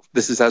stuff.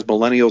 This is as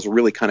millennials are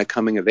really kind of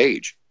coming of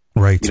age.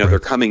 Right. They're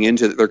coming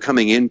into,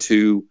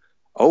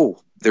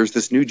 there's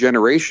this new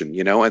generation,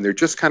 and they're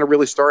just kind of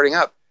really starting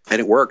up, and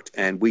it worked.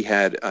 And we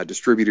had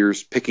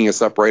distributors picking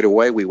us up right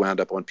away. We wound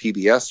up on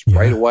PBS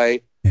right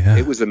away. Yeah.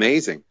 It was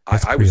amazing.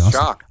 I was awesome.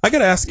 Shocked. I got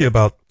to ask you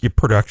about your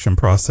production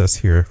process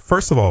here.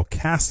 First of all,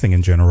 casting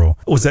in general,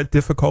 was that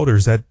difficult, or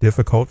is that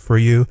difficult for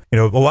you? A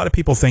lot of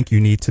people think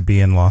you need to be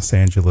in Los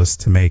Angeles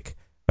to make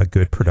a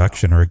good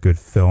production or a good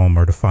film,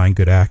 or to find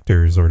good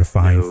actors, or to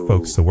find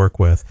folks to work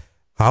with.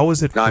 How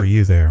was it for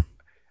you there?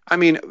 I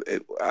mean,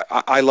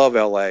 I love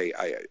LA.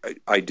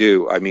 I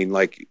do. I mean,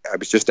 like, I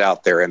was just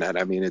out there, and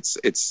I mean,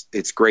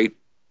 it's great,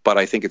 but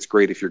I think it's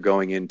great if you're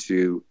going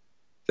into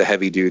the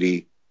heavy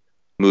duty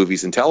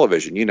movies and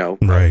television,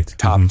 right.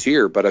 Top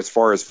tier. But as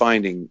far as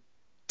finding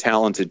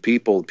talented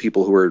people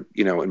who are,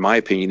 in my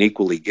opinion,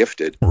 equally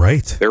gifted,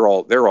 right? They're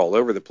all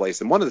over the place.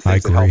 And one of the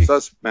things that helps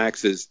us,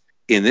 Max, is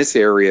in this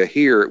area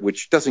here,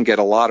 which doesn't get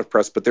a lot of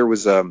press, but there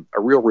was a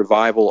real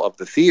revival of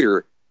the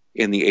theater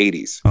in the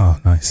 80s. Oh,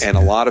 nice. And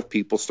a lot of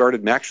people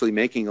started actually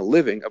making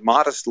a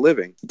modest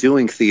living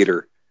doing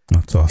theater.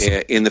 That's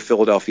awesome. In the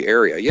Philadelphia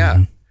area. Yeah.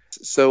 Mm-hmm.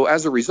 So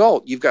as a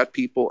result, you've got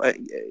people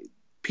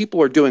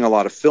are doing a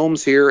lot of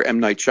films here.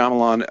 M. Night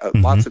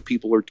Shyamalan, lots of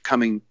people are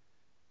coming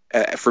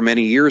for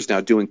many years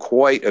now doing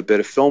quite a bit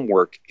of film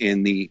work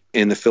in the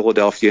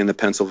Philadelphia and the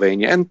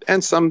Pennsylvania,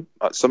 and some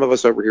of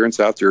us over here in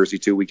South Jersey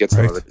too. We get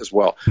some of it as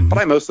well. Mm-hmm. But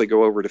I mostly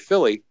go over to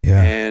Philly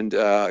and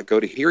go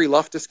to Heary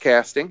Luftus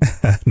Casting.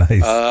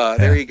 Nice.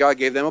 There you go. I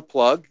gave them a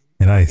plug.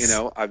 Nice.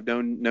 I've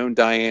known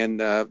Diane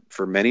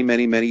for many,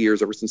 many, many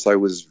years, ever since I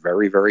was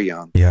very, very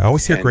young. Yeah, I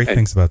always hear great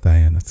things about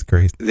Diane. That's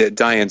great.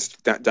 Diane's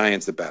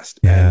the best.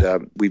 Yeah.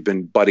 And we've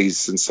been buddies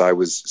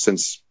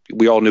since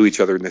we all knew each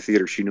other in the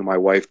theater. She knew my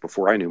wife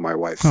before I knew my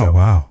wife. So oh,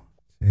 wow.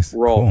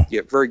 We're all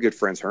very good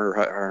friends. Her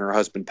and her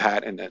husband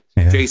Pat, and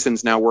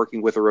Jason's now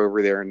working with her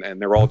over there,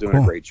 and they're all doing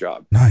a great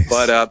job. Nice.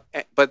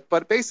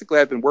 But basically,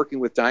 I've been working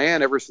with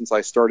Diane ever since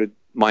I started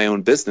my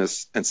own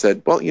business, and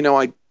said, well,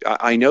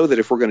 I know that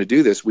if we're going to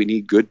do this, we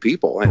need good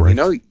people,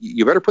 and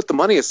you better put the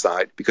money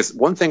aside, because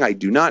one thing I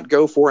do not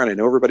go for, and I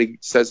know everybody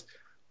says,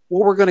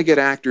 well, we're going to get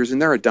actors,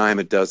 and they're a dime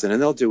a dozen,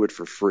 and they'll do it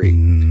for free.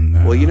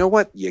 No. Well, you know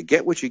what? You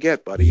get what you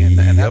get, buddy,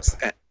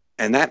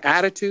 and that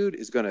attitude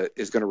is going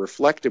to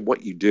reflect in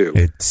what you do.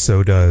 It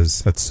so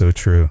does. That's so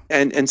true.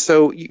 And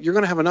so you're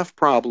going to have enough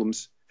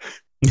problems,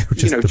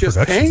 just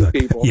paying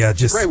people. Yeah,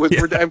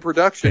 with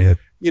production.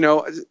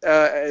 Yeah.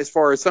 As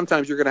far as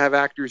sometimes you're going to have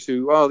actors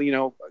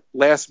who,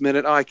 last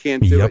minute, I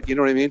can't do it. You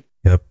know what I mean?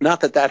 Yep.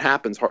 Not that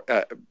happens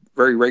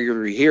very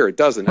regularly here. It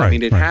doesn't. Right, I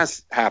mean, it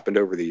has happened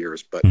over the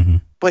years, but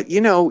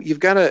you've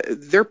got to.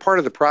 They're part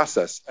of the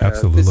process.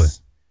 Absolutely.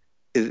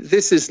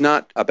 This is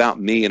not about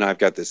me, and I've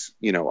got this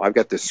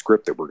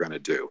script that we're going to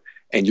do,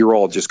 and you're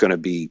all just going to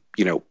be,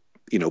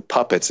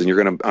 puppets, and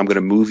I'm going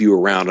to move you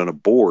around on a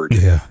board.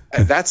 Yeah.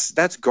 And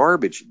that's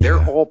garbage.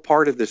 They're all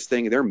part of this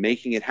thing. They're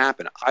making it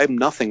happen. I'm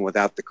nothing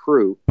without the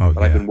crew that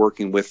I've been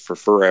working with for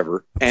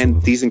forever. Absolutely.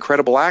 And these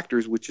incredible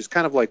actors, which is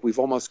kind of like we've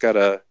almost got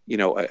a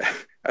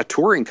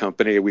touring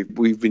company.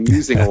 We've been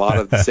using a lot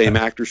of the same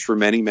actors for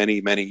many,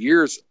 many, many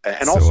years,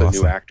 and so also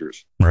awesome. New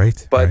actors.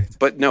 Right.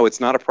 But no, it's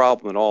not a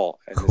problem at all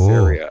in this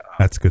area.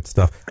 That's good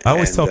stuff. I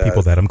always tell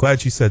people that. I'm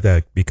glad you said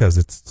that, because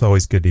it's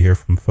always good to hear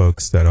from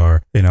folks that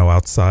are,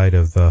 outside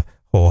of the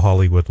whole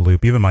Hollywood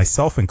loop, even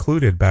myself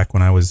included. Back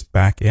when I was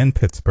back in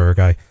Pittsburgh,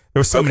 there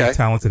were so many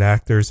talented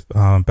actors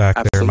back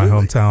there in my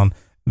hometown.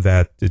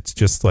 that it's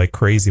just like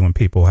crazy when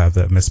people have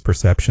that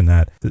misperception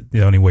that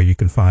the only way you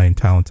can find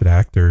talented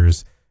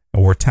actors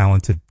or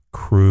talented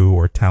crew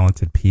or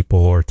talented people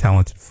or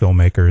talented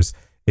filmmakers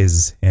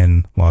is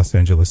in Los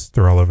Angeles.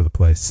 They're all over the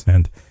place.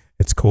 And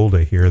it's cool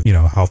to hear,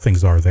 how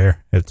things are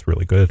there. It's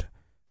really good.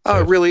 Oh,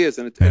 it really is.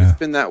 And it's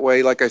been that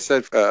way, like I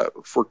said,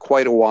 for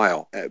quite a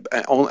while.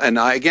 And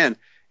again,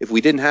 if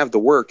we didn't have the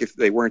work, if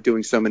they weren't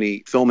doing so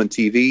many film and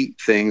TV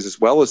things as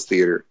well as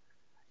theater,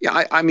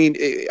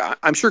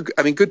 I'm sure,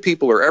 good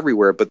people are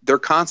everywhere, but they're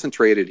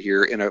concentrated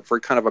here for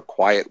kind of a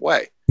quiet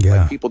way.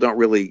 Yeah. Like people don't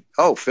really,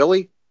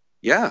 Philly?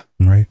 Yeah.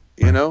 Right.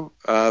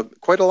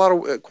 Quite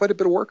a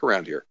bit of work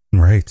around here.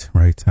 Right.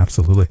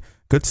 Absolutely.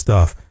 Good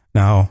stuff.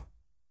 Now,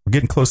 we're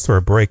getting close to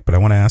our break, but I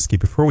want to ask you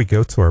before we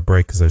go to our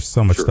break, because there's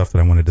so much stuff that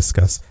I want to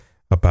discuss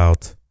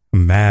about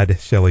Mad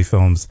Shelley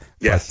Films.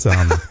 Yes.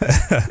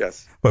 But,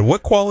 yes. But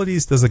what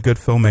qualities does a good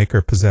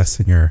filmmaker possess,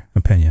 in your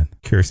opinion?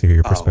 Curious to hear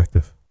your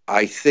perspective.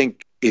 I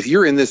think if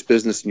you're in this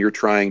business and you're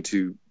trying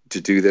to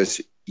do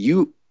this,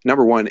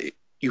 number one,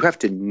 you have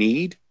to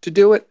need to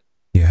do it.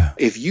 Yeah.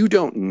 If you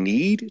don't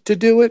need to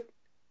do it,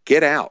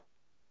 get out.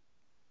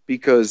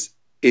 Because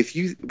if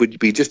you would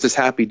be just as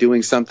happy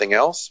doing something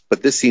else,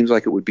 but this seems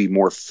like it would be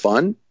more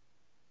fun,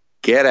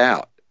 get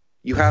out.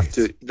 You have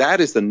to, that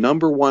is the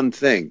number one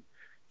thing.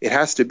 It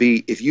has to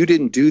be, if you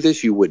didn't do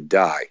this, you would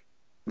die.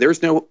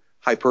 There's no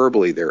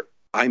hyperbole there.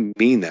 I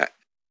mean that.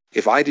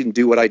 If I didn't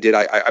do what I did,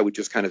 I would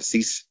just kind of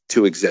cease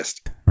to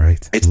exist.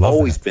 Right. It's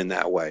always been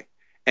that way.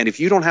 And if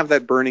you don't have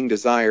that burning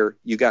desire,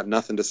 you got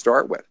nothing to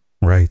start with.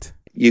 Right.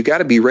 You got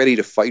to be ready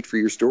to fight for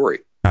your story.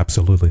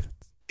 Absolutely.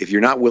 If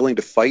you're not willing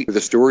to fight for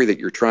the story that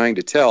you're trying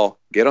to tell,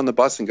 get on the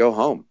bus and go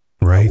home.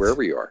 Right.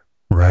 Wherever you are.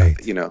 Right.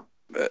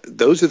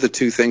 Those are the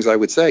two things I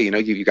would say.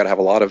 You got to have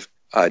a lot of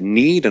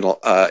need and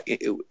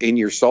in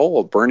your soul,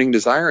 a burning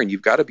desire, and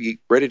you've got to be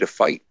ready to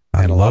fight.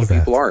 And a lot of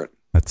people aren't.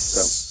 That's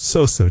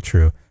so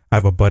true. I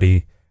have a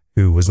buddy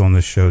who was on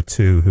the show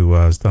too, who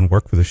has done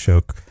work for the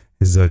show.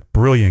 Is a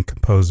brilliant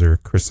composer,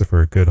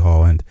 Christopher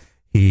Goodhall, and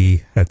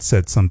he had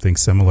said something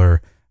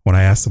similar when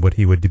I asked him what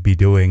he would be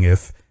doing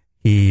if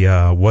he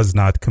was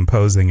not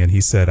composing, and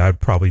he said, "I'd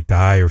probably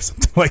die" or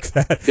something like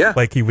that. Yeah,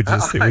 like he would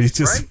just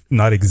right?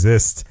 not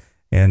exist.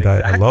 And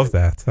exactly. I love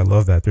that. I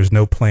love that. There's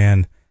no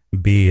plan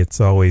B. It's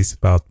always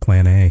about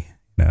plan A.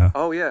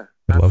 Oh yeah,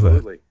 I love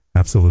that.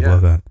 Absolutely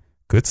love that.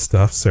 Good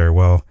stuff, sir.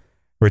 Well,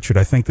 Richard,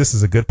 I think this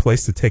is a good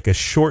place to take a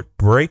short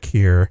break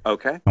here.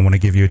 Okay. I want to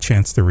give you a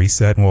chance to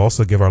reset, and we'll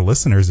also give our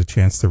listeners a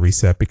chance to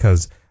reset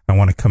because I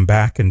want to come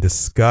back and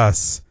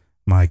discuss,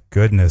 my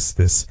goodness,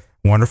 this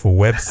wonderful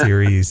web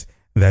series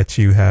that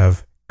you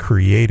have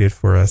created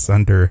for us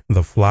under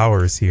the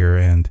flowers here.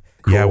 And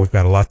cool. We've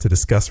got a lot to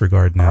discuss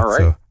regarding that. Right.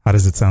 So how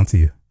does it sound to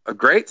you?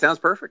 Great. Sounds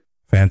perfect.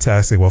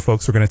 Fantastic. Well,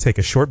 folks, we're going to take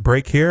a short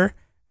break here,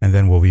 and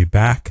then we'll be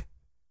back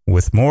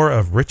with more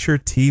of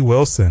Richard T.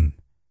 Wilson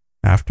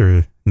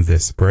after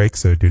this break.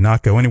 So do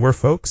not go anywhere,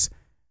 folks.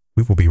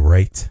 We will be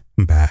right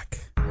back.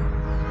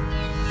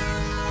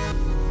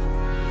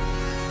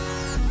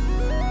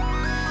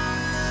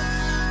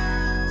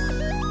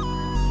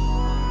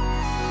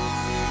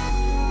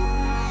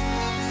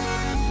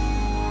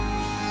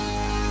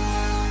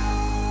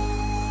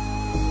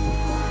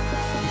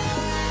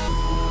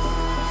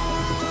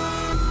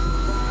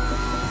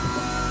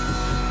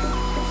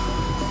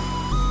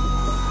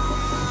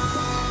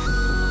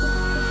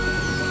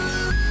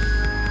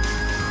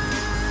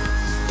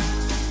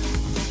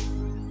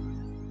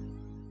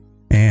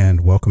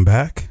 Welcome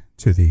back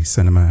to the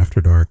Cinema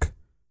After Dark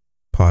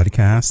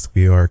podcast.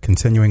 We are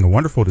continuing a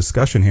wonderful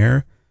discussion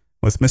here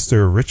with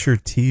Mr.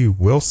 Richard T.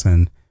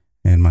 Wilson.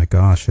 And my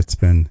gosh, it's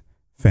been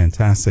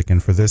fantastic.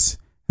 And for this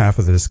half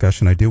of the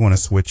discussion, I do want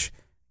to switch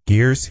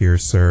gears here,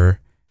 sir,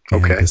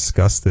 and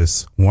discuss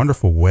this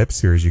wonderful web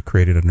series you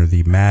created under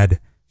the Mad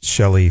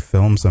Shelley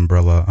Films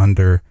umbrella,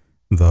 Under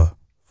the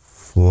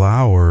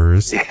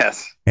Flowers.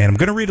 Yes. And I'm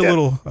going to read a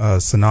little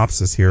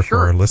synopsis here for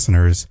our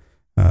listeners.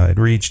 It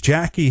reads,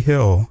 Jackie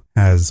Hill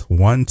has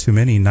one too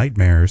many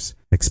nightmares,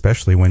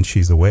 especially when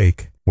she's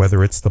awake.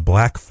 Whether it's the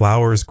black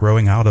flowers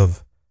growing out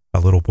of a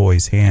little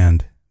boy's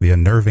hand, the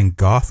unnerving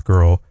goth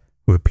girl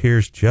who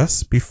appears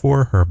just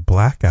before her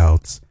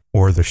blackouts,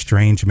 or the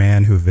strange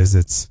man who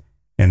visits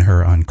in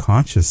her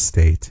unconscious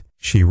state,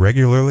 she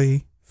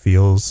regularly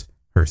feels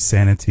her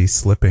sanity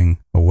slipping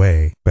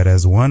away. But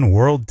as one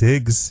world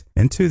digs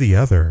into the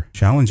other,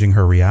 challenging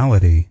her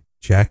reality,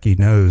 Jackie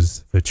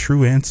knows the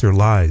true answer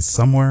lies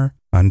somewhere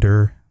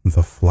under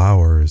the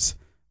flowers.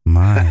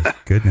 My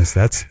goodness,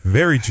 that's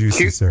very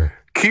juicy, sir.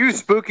 Cue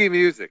spooky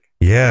music.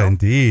 Yeah,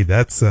 indeed.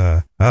 That's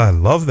I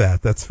love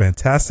that. That's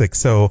fantastic.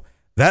 So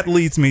that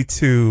leads me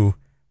to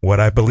what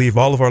I believe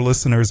all of our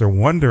listeners are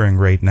wondering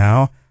right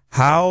now.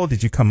 How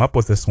did you come up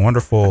with this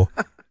wonderful,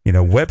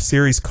 web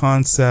series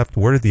concept?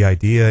 Where did the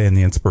idea and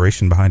the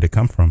inspiration behind it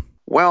come from?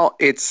 Well,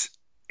 it's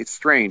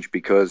strange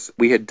because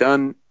we had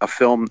done a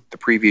film the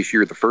previous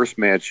year. The first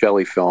Mad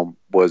Shelley film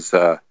was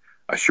a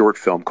short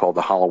film called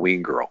The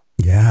Halloween Girl.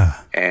 Yeah.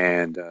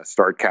 And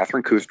starred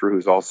Catherine Kuster,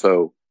 who's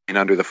also in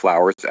Under the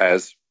Flowers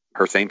as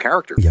her same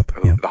character, Yep.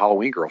 the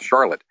Halloween girl,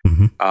 Charlotte.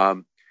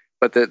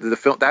 But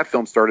that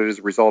film started as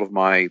a result of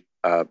my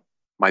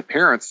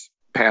parents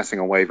passing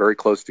away very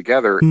close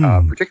together,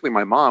 particularly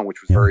my mom,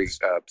 which was very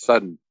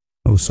sudden.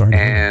 Oh, sorry.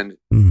 And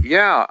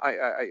yeah,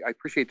 I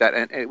appreciate that.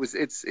 And it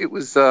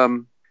was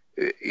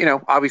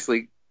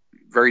obviously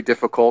very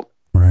difficult.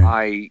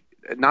 Right.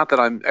 Not that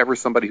I'm ever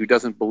somebody who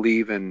doesn't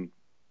believe in,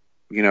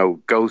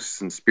 ghosts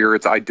and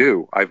spirits. I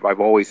do. I've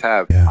always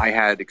have. Yeah. I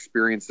had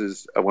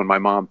experiences when my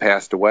mom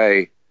passed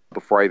away,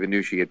 before I even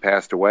knew she had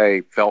passed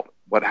away, felt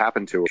what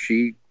happened to her.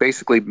 She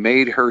basically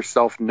made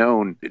herself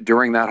known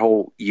during that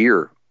whole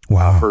year.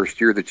 Wow.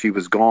 First year that she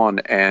was gone.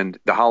 And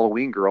the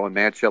Halloween Girl and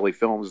Mad Shelley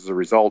Films, as a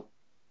result,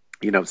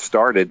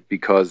 started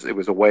because it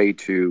was a way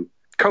to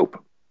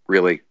cope,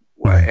 really.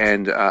 Right.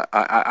 And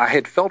I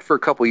had felt for a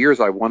couple of years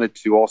I wanted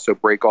to also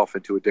break off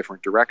into a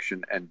different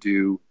direction and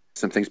do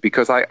some things,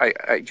 because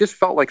I just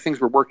felt like things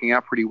were working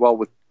out pretty well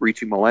with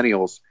Reaching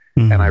Millennials.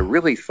 And I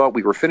really thought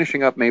we were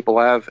finishing up Maple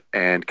Ave,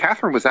 and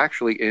Catherine was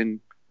actually in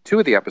 2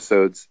 of the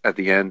episodes at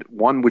the end,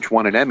 one which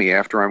won an Emmy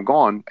after I'm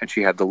gone, and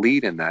she had the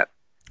lead in that.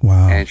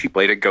 Wow. And she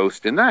played a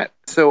ghost in that.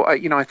 So,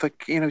 I thought,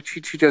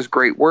 she does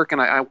great work,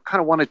 and I kind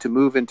of wanted to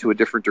move into a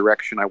different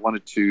direction. I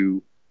wanted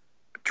to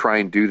try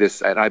and do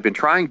this, and I've been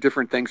trying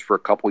different things for a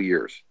couple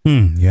years.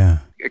 Yeah.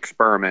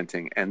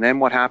 Experimenting. And then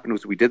what happened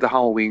was we did the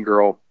Halloween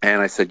Girl,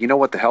 and I said,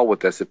 what the hell with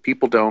this? If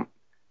people don't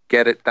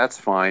get it, that's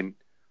fine.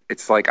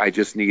 It's like I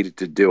just needed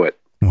to do it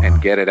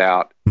and get it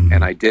out.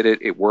 And I did it.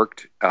 It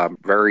worked.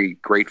 Very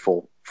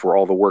grateful for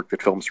all the work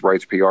that Film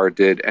Sobriety PR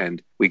did,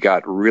 and we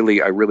got a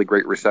really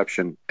great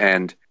reception.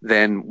 And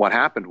then what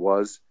happened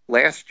was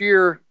last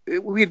year,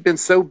 we had been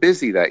so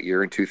busy that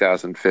year in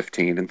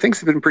 2015, and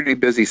things have been pretty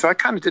busy. So I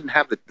kind of didn't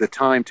have the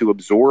time to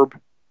absorb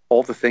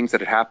all the things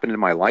that had happened in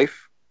my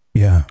life.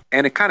 Yeah.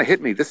 And it kind of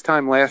hit me this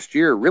time last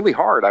year really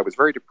hard. I was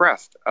very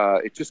depressed.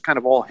 It just kind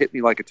of all hit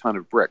me like a ton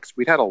of bricks.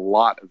 We'd had a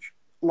lot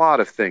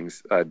of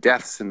things,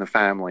 deaths in the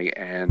family,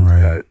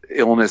 and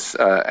illness,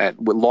 and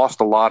we lost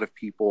a lot of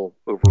people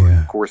over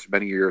the course of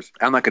many years.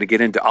 I'm not going to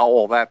get into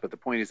all that, but the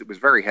point is it was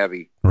very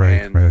heavy.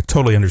 Right. I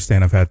totally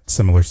understand. I've had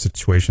similar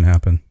situation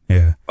happen.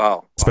 Yeah.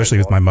 Wow. Especially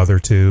with my mother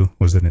too.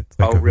 Wasn't it?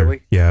 Like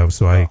really? Yeah.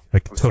 So I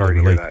can totally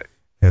relate. That.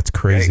 That's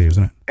crazy,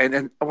 isn't it?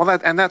 And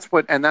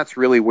that's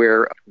really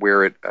where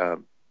it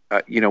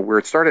where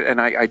it started.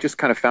 And I just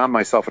kind of found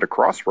myself at a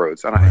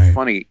crossroads. And it's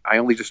funny. I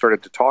only just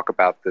started to talk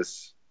about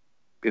this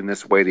in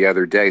this way the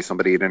other day.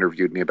 Somebody had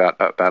interviewed me about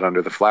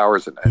Under the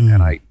Flowers, and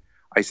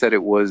I said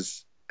it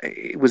was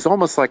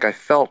almost like I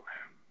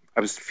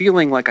was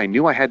feeling like I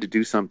knew I had to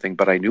do something,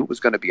 but I knew it was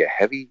going to be a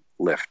heavy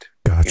lift.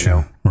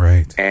 Gotcha.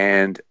 Right.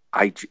 And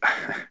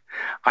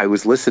I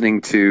was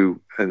listening to,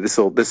 this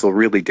will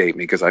really date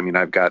me, because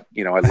I've got,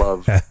 I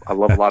love a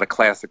lot of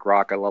classic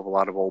rock. I love a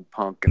lot of old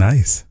punk.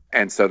 Nice.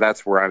 And so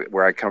that's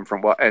where I come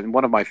from. Well, and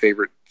one of my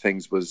favorite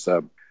things was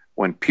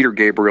when Peter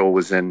Gabriel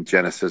was in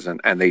Genesis,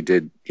 and they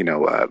did,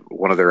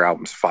 one of their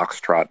albums,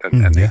 Foxtrot,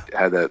 and they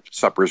had the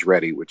Supper's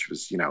Ready, which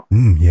was,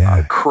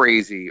 a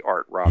crazy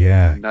art rock,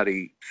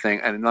 nutty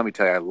thing. And let me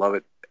tell you, I love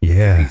it.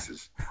 Yeah.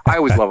 Pieces. I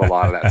always love a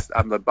lot of that.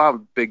 I'm a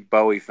big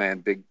Bowie fan,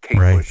 big Kate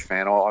Bush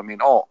fan.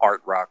 All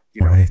art rock.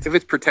 If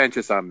it's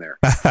pretentious, I'm there.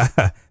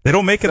 They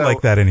don't make it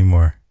like that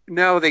anymore.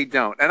 No, they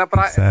don't.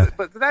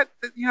 But that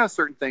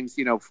certain things,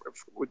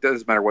 it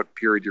doesn't matter what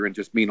period you're in,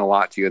 just mean a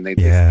lot to you, and they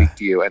speak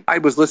to you. And I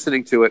was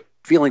listening to it,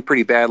 feeling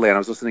pretty badly, and I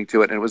was listening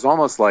to it, and it was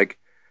almost like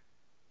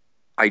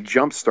I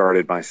jump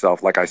started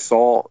myself. Like I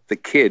saw the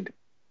kid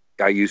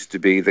I used to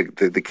be,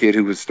 the kid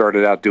who was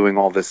started out doing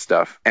all this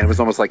stuff, and it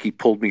was almost like he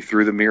pulled me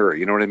through the mirror.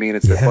 You know what I mean?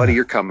 It said, buddy,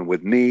 you're coming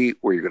with me,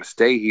 or you're going to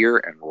stay here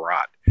and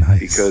rot. Nice.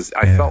 Because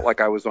I felt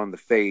like I was on the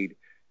fade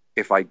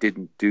if I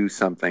didn't do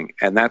something.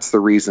 And that's the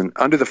reason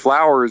Under the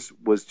Flowers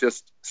was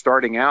just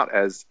starting out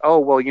as,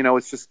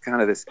 it's just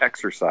kind of this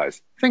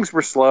exercise. Things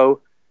were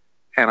slow,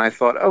 and I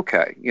thought,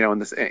 okay,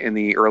 in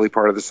the early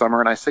part of the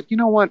summer, and I said, you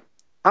know what?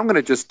 I'm going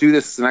to just do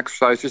this as an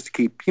exercise, just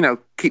to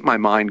keep my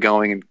mind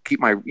going and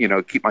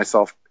keep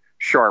myself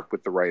sharp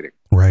with the writing.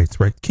 Right.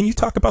 Can you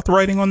talk about the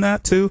writing on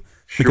that too?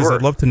 Because Sure.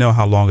 I'd love to know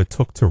how long it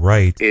took to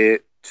write.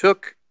 It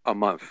took a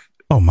month.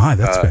 Oh my,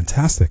 that's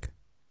fantastic.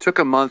 Took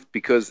a month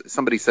because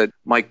somebody said,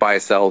 Mike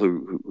Biasel,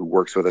 who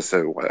works with us,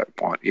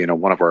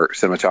 one of our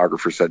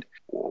cinematographers, said,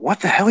 what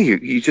the hell,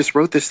 you just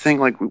wrote this thing,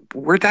 like,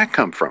 where'd that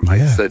come from? Yeah,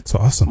 I said, it's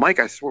awesome. Mike,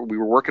 I swear we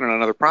were working on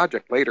another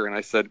project later, and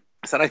I said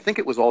I think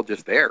it was all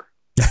just there.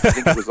 I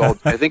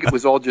think it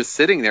was all just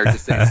sitting there,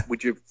 just saying,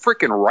 would you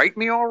freaking write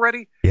me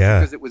already? Yeah.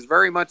 Because it was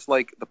very much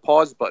like the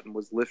pause button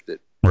was lifted.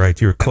 Right.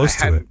 You were close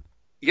to it.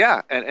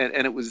 Yeah.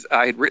 And it was,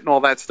 I had written all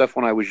that stuff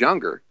when I was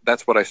younger.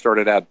 That's what I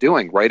started out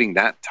doing, writing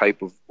that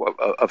type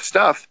of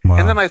stuff. Wow.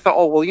 And then I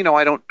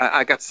thought,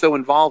 I got so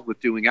involved with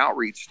doing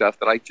outreach stuff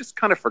that I just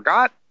kind of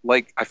forgot.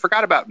 Like, I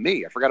forgot about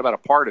me. I forgot about a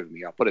part of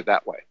me. I'll put it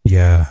that way.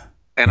 Yeah.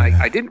 And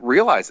I didn't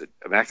realize it.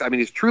 I mean,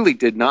 it truly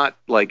did not,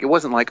 like, it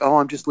wasn't like,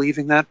 I'm just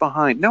leaving that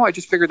behind. No, I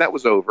just figured that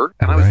was over,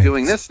 and I was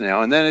doing this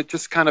now. And then it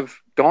just kind of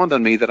dawned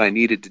on me that I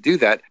needed to do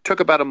that. It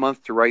took about a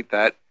month to write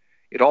that.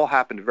 It all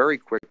happened very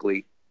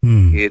quickly.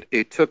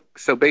 It took,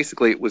 so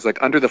basically it was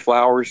like Under the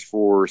Flowers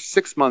for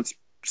 6 months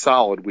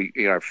solid.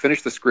 I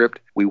finished the script.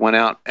 We went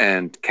out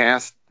and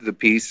cast the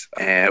piece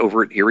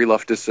over at Erie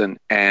Loftus and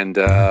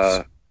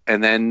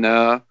then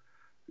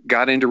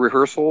got into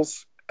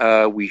rehearsals.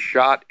 We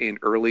shot in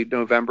early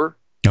November.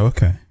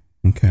 Okay.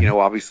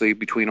 Obviously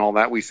between all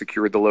that, we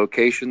secured the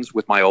locations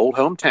with my old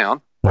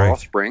hometown, Laurel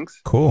Springs.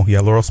 Cool. Yeah,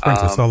 Laurel Springs.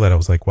 I saw that. I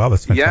was like, wow,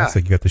 that's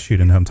fantastic. You got to shoot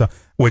in hometown,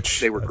 which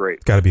they were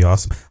great. Got to be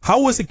awesome.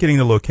 How was it getting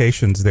the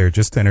locations there?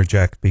 Just to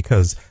interject,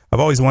 because I've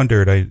always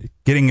wondered,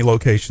 getting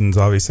locations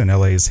obviously in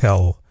LA is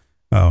hell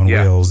on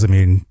wheels. I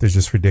mean, there's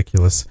just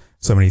ridiculous.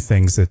 So many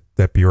things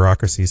that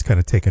bureaucracy is kind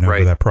of taken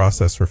over that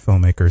process for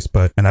filmmakers.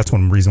 And that's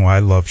one reason why I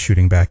love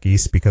shooting back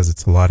east, because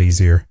it's a lot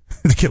easier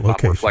to get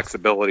locations. More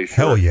flexibility. Sure.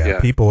 Hell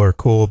yeah. People are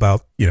cool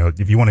about,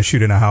 if you want to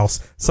shoot in a house,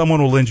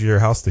 someone will lend you your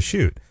house to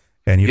shoot.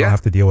 And you don't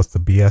have to deal with the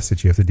BS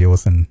that you have to deal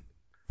with in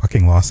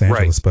fucking Los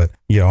Angeles. But,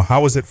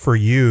 how was it for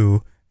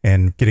you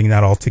and getting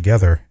that all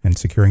together and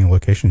securing the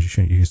locations you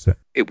shouldn't use it?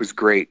 It was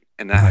great.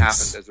 And that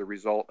happened as a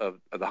result of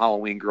the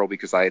Halloween Girl,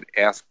 because I had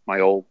asked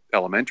my old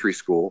elementary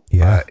school,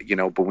 but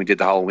when we did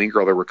the Halloween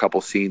Girl, there were a couple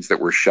scenes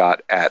that were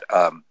shot at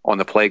on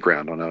the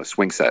playground on a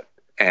swing set.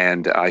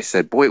 And I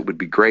said, boy, it would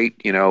be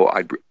great.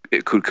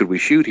 Could we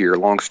shoot here?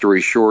 Long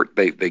story short,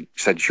 they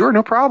said, sure,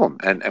 no problem.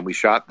 And we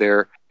shot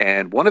there.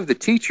 And one of the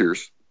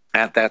teachers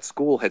at that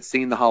school had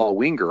seen the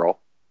Halloween Girl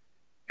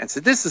and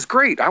said, this is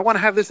great. I want to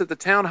have this at the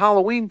town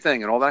Halloween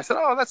thing and all that. I said,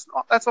 oh,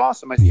 that's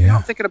awesome. I said,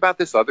 I'm thinking about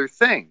this other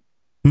thing.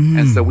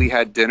 And so we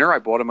had dinner. I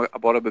bought him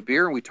a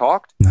beer and we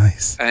talked.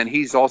 Nice. And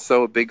he's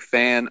also a big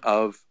fan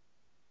of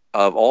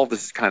all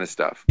this kind of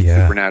stuff,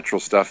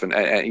 supernatural stuff.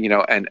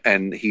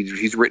 And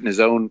he's written his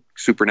own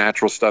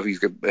supernatural stuff.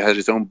 He's has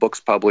his own books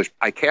published.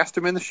 I cast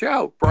him in the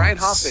show, Brian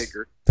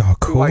Hoffaker. Oh,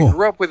 cool. Who I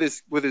grew up with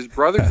his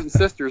brothers and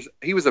sisters.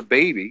 He was a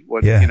baby,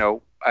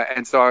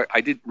 and so I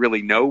didn't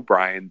really know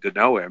Brian to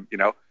know him,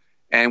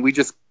 and we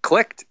just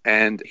clicked,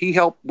 and he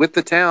helped with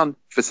the town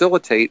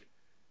facilitate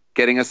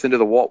getting us into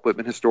the Walt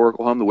Whitman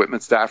Historical Home, the Whitman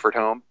Stafford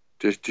Home,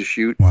 to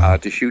shoot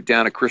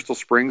down at Crystal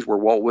Springs, where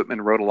Walt Whitman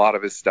wrote a lot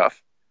of his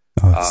stuff.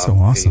 Oh, that's so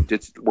awesome. He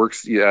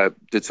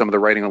did some of the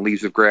writing on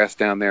Leaves of Grass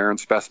down there and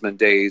Specimen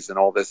Days and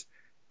all this.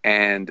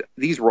 And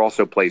these were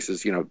also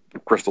places,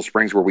 Crystal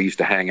Springs, where we used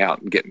to hang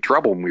out and get in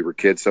trouble when we were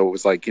kids. So it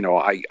was like,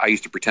 I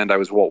used to pretend I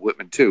was Walt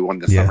Whitman too on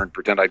the summer and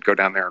pretend I'd go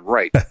down there and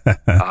write.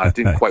 It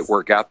didn't quite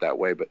work out that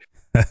way,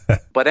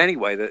 but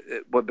anyway,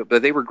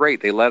 but they were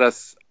great. They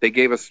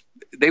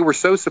were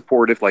so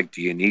supportive. Like,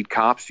 do you need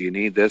cops? Do you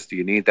need this? Do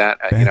you need that?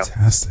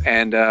 Fantastic.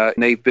 And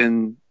they've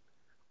been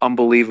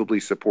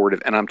unbelievably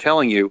supportive. And I'm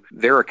telling you,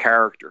 they're a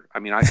character. I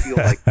mean, I feel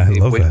like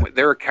when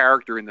they're a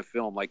character in the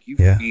film. Like, you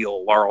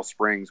feel Laurel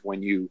Springs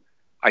when you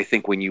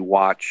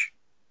watch,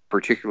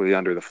 particularly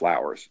Under the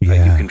Flowers. You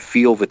can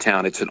feel the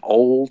town. It's an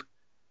old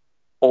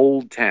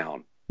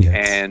town,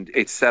 and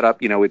it's set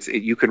up.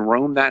 You can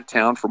roam that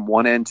town from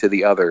one end to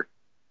the other,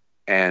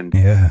 and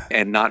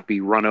not be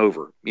run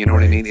over. You know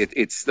what I mean?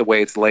 It's the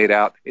way it's laid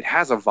out. It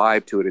has a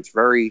vibe to it. It's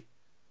very.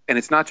 And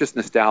it's not just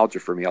nostalgia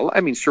for me.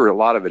 I mean, sure, a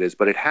lot of it is,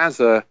 but it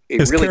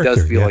really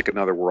does feel like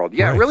another world.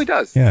 Yeah, it really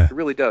does. Yeah. It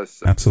really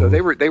does. Absolutely.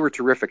 So they were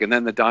terrific. And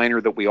then the diner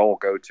that we all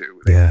go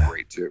to, they were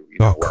great too.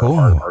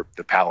 Cool.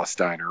 The Palace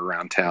Diner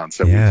around town.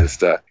 So we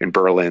just in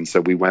Berlin.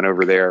 So we went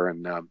over there,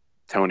 and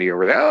Tony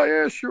over there. Oh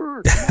yeah,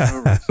 sure.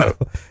 So,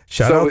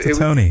 Shout out to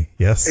Tony.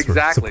 Yes,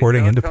 exactly. For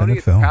supporting independent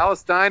Tony film. At the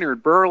Palace Diner in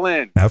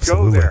Berlin.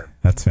 Absolutely. Go there.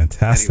 That's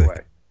fantastic.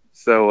 Anyway,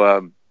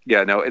 so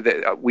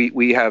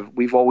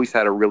we've always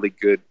had a really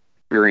good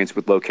experience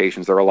with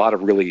locations. There are a lot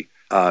of really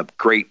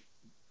great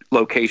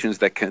locations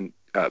that can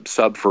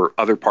sub for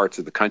other parts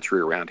of the country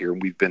around here,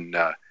 and we've been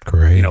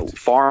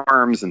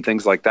farms and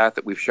things like that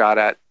we've shot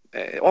at,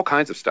 all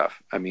kinds of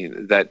stuff. I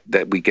mean, that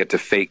we get to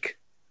fake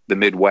the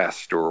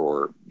Midwest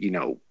or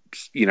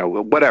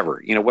whatever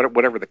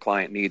the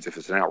client needs, if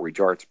it's an outreach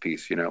arts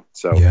piece,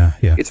 so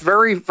it's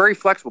very, very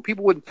flexible.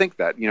 People wouldn't think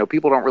that,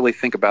 people don't really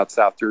think about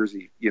South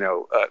Jersey,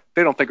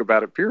 they don't think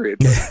about it, period,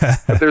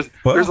 but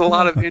there's a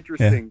lot of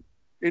interesting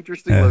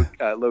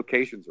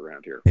locations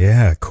around here.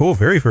 Yeah, cool.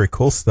 Very, very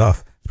cool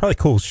stuff. It's probably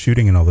cool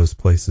shooting in all those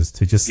places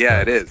to just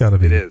it is.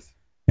 It is.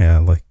 Yeah,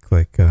 like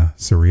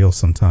surreal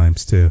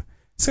sometimes too.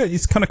 So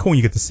it's kind of cool when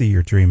you get to see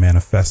your dream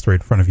manifest right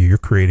in front of you. You're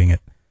creating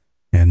it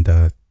and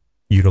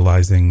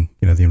utilizing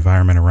the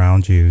environment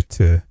around you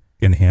to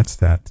enhance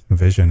that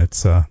vision.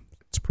 It's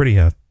pretty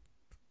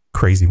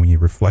crazy when you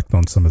reflect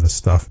on some of this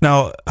stuff.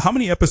 Now, how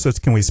many episodes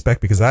can we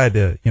expect? Because I had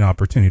the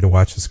opportunity to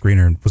watch the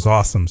screener and it was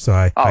awesome. So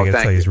I got to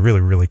tell you, it's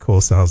really, really cool.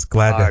 So I was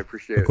glad to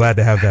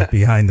have that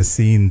behind the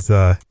scenes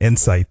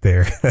insight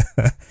there.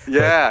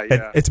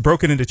 It's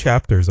broken into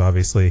chapters,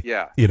 obviously.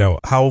 Yeah.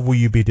 How will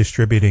you be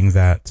distributing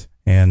that,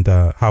 and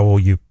how will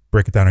you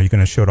break it down? Are you going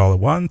to show it all at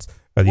once?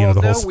 The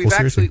whole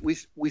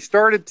series? We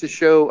started to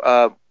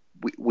show.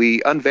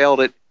 We unveiled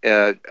it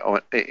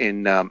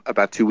in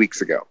about 2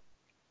 weeks ago.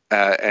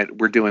 And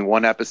we're doing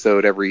one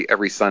episode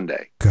every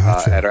Sunday.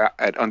 Gotcha.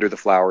 At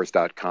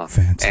undertheflowers.com.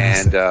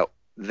 Fantastic. And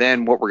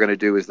then what we're going to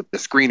do is the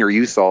screener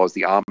you saw is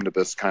the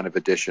omnibus kind of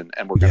edition,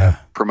 and we're going to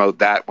promote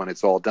that when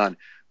it's all done.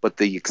 But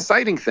the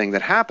exciting thing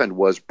that happened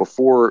was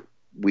before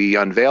we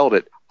unveiled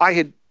it, I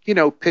had,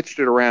 pitched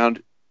it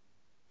around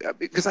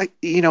because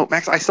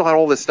Max, I still had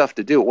all this stuff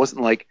to do. It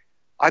wasn't like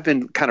I've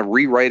been kind of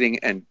rewriting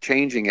and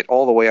changing it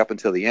all the way up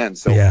until the end.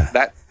 So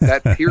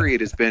that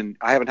period has been,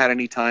 I haven't had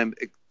any time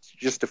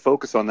just to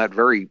focus on that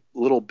very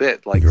little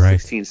bit, like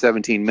 16,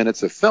 17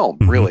 minutes of film,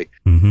 really.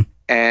 Mm-hmm.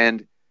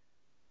 And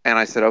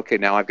I said, okay,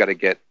 now I've got to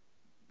get,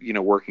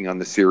 working on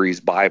the series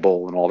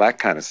Bible and all that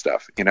kind of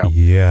stuff,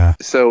 Yeah.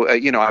 So,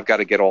 I've got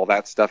to get all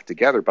that stuff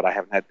together, but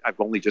I've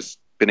only just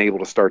been able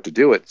to start to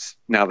do it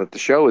now that the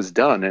show is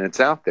done and it's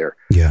out there.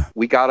 Yeah.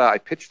 I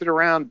pitched it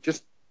around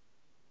just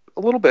a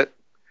little bit,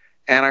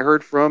 and I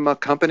heard from a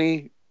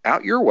company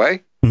out your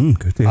way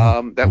good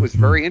deal. that was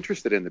very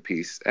interested in the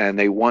piece, and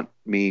they want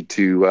me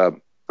to,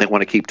 they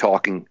want to keep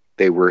talking.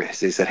 They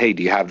said, hey,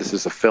 do you have this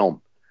as a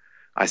film?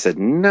 I said,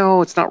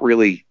 no, it's not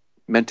really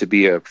meant to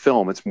be a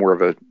film. It's more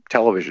of a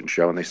television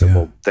show. And they said,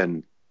 well,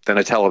 then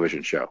a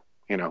television show,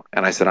 and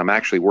I said, I'm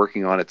actually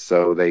working on it.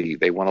 So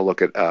they want to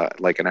look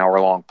at like an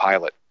hour-long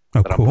pilot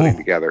that I'm putting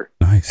together.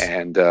 Nice.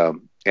 And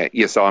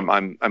so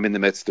I'm in the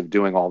midst of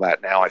doing all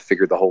that now. I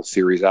figured the whole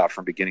series out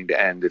from beginning to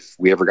end if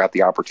we ever got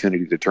the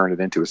opportunity to turn it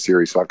into a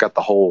series. So I've got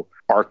the whole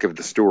arc of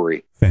the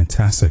story.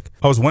 Fantastic.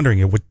 I was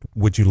wondering,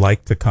 would you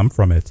like to come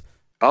from it?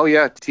 Oh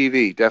yeah,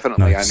 TV,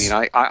 definitely. Nice. I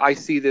mean, I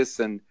see this,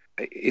 and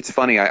it's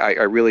funny. I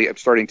really am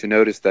starting to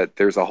notice that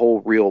there's a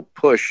whole real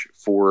push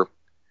for.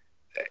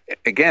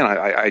 Again,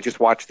 I just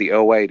watched the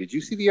OA. Did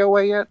you see the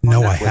OA yet?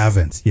 No, I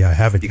haven't. Yeah, I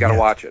haven't. You got to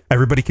watch it.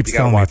 Everybody keeps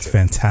telling me it's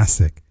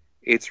fantastic.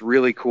 It's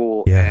really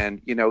cool. Yeah.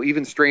 And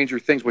even Stranger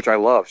Things, which I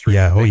love.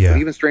 But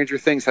even Stranger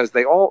Things has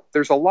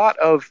there's a lot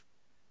of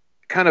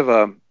kind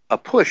of a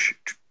push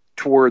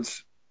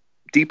towards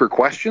deeper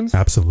questions.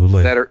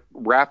 Absolutely. That are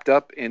wrapped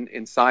up in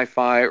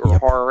sci-fi or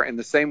horror in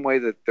the same way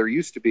that there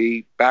used to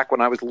be back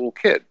when I was a little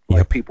kid.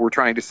 Like people were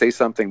trying to say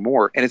something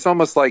more. And it's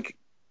almost like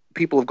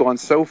people have gone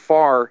so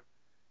far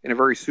in a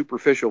very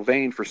superficial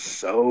vein for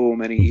so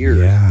many years.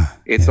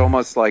 It's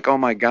almost like, oh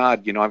my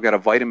God, I've got a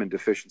vitamin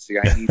deficiency.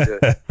 I need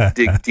to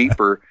dig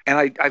deeper.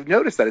 And I've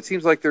noticed that. It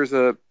seems like there's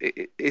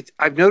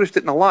I've noticed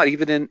it in a lot,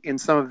 even in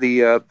some of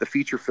the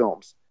feature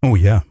films. Oh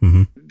yeah.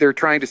 Mm-hmm. They're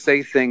trying to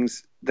say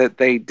things that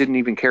they didn't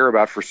even care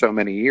about for so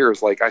many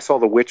years. Like I saw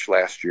The Witch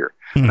last year,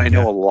 and I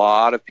know a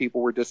lot of people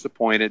were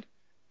disappointed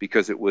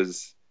because it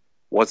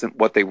wasn't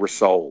what they were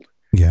sold.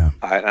 Yeah.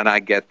 And I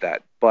get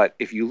that. But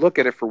if you look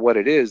at it for what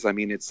it is, I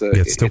mean, it's a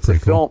film.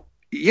 Cool.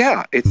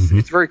 Yeah, it's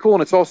very cool.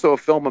 And it's also a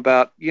film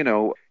about,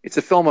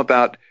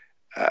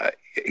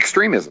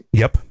 extremism.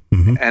 Yep.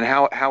 Mm-hmm. And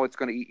how it's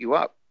going to eat you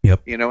up.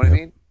 Yep. You know what I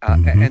mean?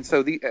 And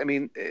so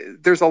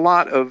there's a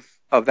lot of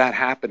that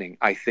happening,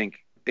 I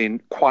think,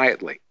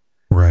 quietly.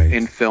 Right.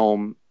 In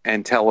film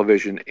and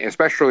television,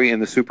 especially in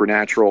the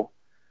supernatural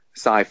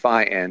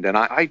sci-fi end. And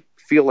I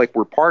feel like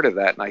we're part of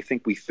that, and I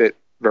think we fit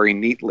very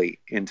neatly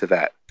into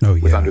that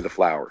with Under the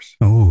Flowers.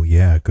 Oh,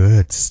 yeah,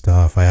 good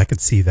stuff. I could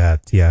see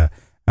that. Yeah,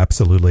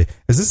 absolutely.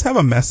 Does this have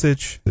a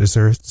message? Is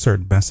there a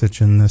certain message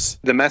in this?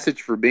 The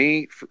message for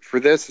me, for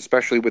this,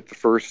 especially with the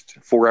first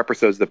 4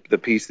 episodes, the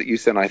piece that you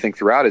sent, I think,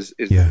 throughout is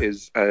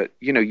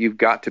you've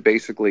got to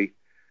basically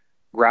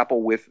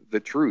grapple with the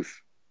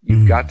truth.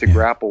 You've got to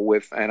grapple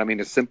with, and I mean,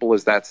 as simple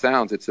as that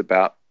sounds, it's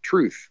about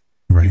truth.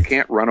 Right. You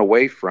can't run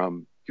away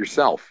from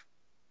yourself.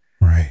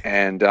 Right.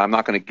 And I'm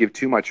not going to give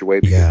too much away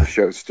because the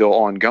show's still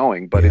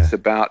ongoing, but it's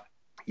about,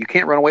 you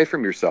can't run away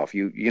from yourself.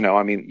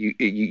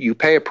 You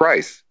pay a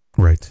price.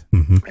 Right.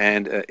 Mm-hmm.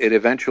 And it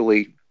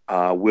eventually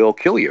will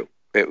kill you.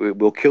 It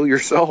will kill your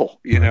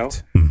soul, you know?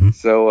 Mm-hmm.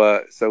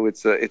 So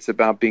it's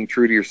about being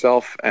true to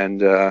yourself.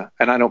 And I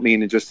don't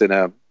mean just in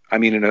a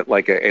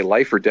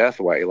life or death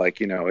way. Like,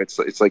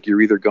 it's like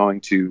you're either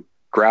going to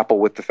grapple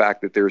with the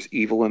fact that there's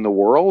evil in the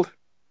world,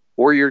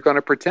 or you're going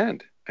to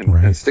pretend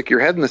and stick your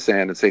head in the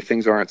sand and say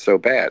things aren't so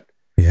bad.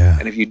 Yeah.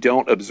 And if you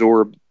don't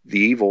absorb the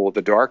evil,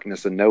 the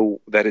darkness, and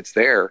know that it's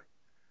there,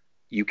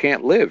 you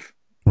can't live.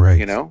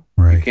 Right.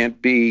 Right. You can't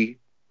be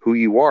who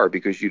you are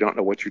because you don't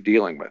know what you're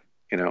dealing with.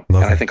 And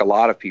I think a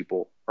lot of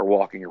people are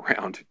walking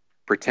around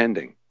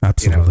pretending.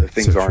 Absolutely. That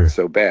things aren't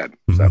so bad.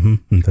 So.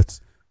 Mm-hmm.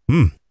 That's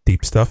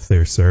deep stuff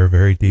there, sir.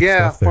 Very deep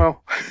stuff there.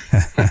 Well,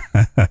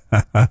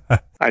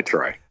 I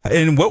try.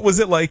 And what was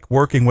it like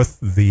working with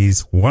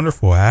these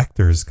wonderful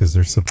actors? Because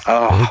there's some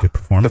really good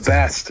performances. The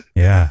best.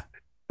 Yeah.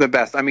 The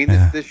best. I mean,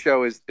 this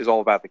show is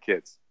all about the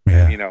kids.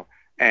 Yeah.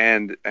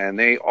 And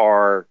they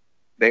are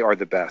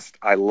the best.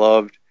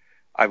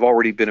 I've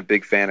already been a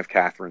big fan of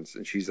Catherine's,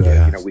 and she's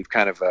we've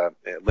kind of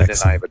Linda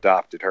and I have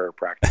adopted her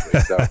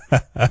practically. So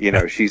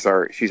she's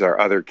our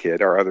other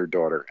kid, our other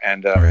daughter,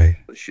 and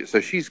so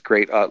she's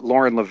great.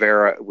 Lauren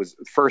Lavera was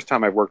the first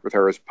time I've worked with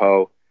her as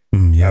Poe.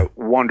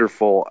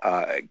 Wonderful.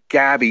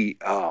 Gabby,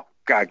 oh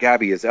God,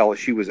 Gabby as Ella.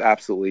 She was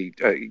absolutely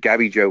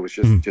Gabby Jo was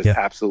just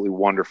absolutely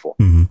wonderful,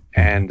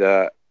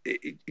 and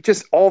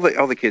just all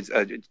the kids.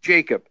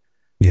 Jacob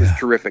was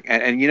terrific,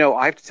 and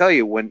I have to tell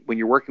you when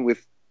you're working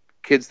with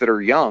kids that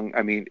are young,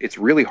 I mean, it's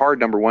really hard,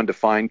 number one, to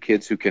find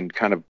kids who can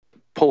kind of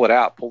pull it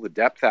out, pull the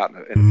depth out in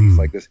a piece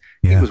like this.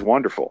 He was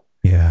wonderful.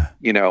 Yeah.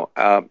 You know,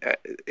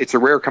 it's a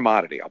rare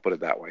commodity, I'll put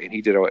it that way. And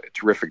he did a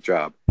terrific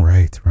job.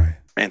 Right.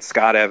 And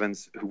Scott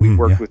Evans, who we've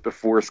worked with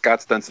before.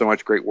 Scott's done so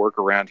much great work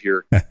around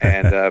here.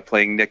 And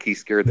playing Nick, he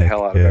scared the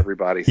hell out of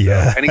everybody. So.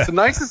 Yeah. And he's the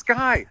nicest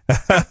guy.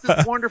 Scott's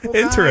this wonderful guy.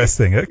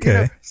 Interesting. Okay. You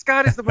know,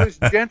 Scott is the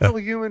most gentle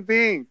human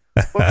being.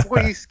 But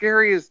boy, he's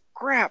scary as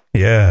crap.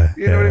 Yeah.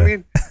 You know what I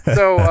mean?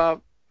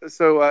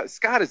 So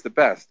Scott is the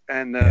best,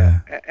 and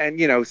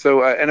you know,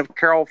 and if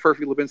Carol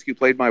Furphy-Lubinsky, who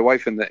played my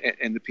wife in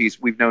the piece,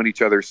 we've known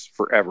each other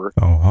forever.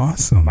 Oh,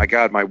 awesome! My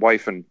God, my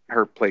wife and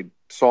her played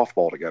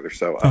softball together.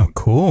 So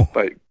cool.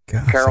 But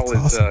gosh, Carol is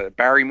awesome. a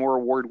Barrymore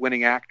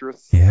Award-winning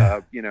actress. Yeah.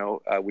 You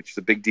know, which is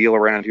a big deal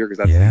around here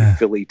because that's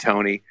Philly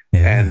Tony,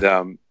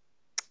 and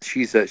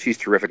she's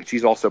terrific.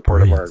 She's also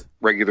part of our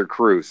regular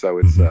crew. So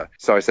it's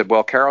so I said,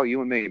 well, Carol,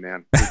 you and me,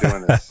 man, we're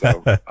doing this.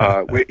 So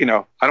you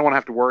know, I don't want to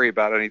have to worry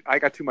about any. I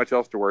got too much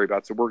else to worry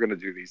about, so we're going to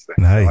do these things.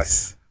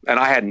 Nice. So and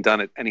I hadn't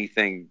done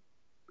anything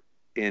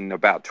in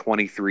about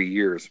 23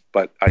 years,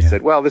 but I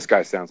said, well, this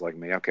guy sounds like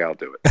me. Okay, I'll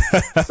do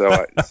it. so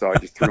I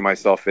just threw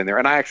myself in there,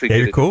 and I actually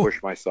did it to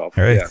push myself.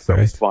 Right, so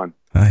it was fun.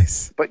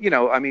 Nice. But you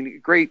know, I mean,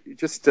 great,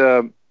 just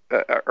a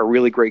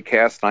really great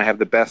cast, and I have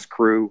the best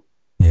crew.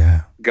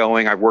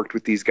 Going. I've worked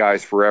with these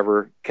guys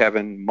forever.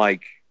 Kevin,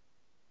 Mike,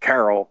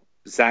 Carol,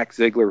 Zach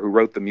Ziegler, who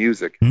wrote the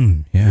music,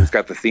 who's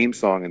got the theme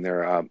song in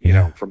there, you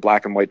know, from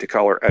Black and White to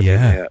Color.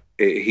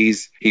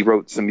 He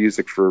wrote some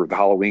music for the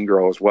Halloween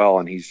Girl as well,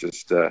 and he's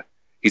just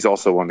he's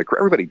also on the crew.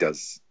 Everybody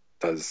does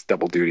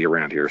double duty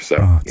around here.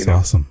 So it's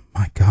awesome.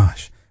 My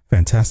gosh,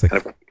 fantastic.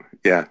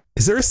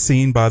 Is there a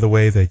scene, by the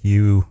way, that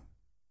you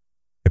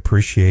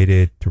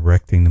appreciated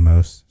directing the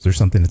most? Is there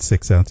something that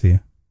sticks out to you?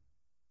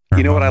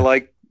 You know what I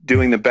like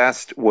doing the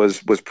best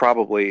was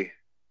probably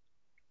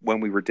when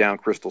we were down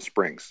Crystal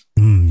Springs.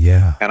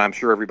 And I'm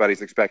sure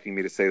everybody's expecting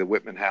me to say the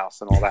Whitman House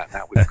and all that, and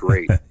that was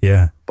great.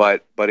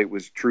 But it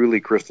was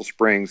truly Crystal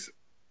Springs,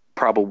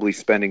 probably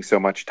spending so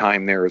much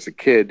time there as a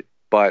kid,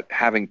 but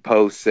having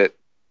Poe sit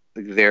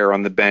there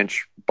on the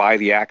bench by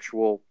the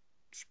actual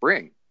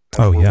spring.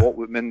 That's where Walt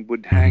Whitman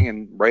would hang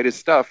and write his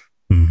stuff,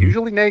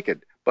 usually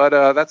naked.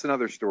 But that's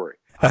another story.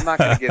 I'm not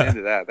going to get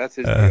into that. That's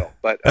his deal.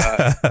 But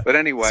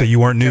anyway. So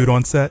you weren't nude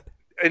on set?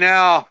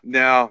 No.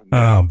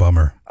 Oh,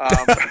 bummer.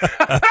 I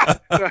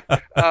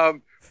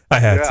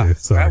had to.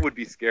 Sorry. That would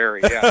be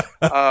scary. Yeah,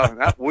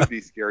 that would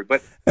be scary.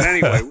 But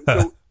anyway,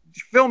 so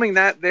filming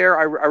that there,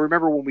 I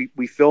remember when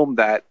we filmed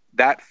that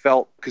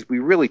felt, because we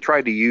really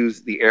tried to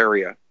use the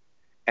area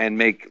and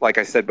make, like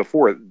I said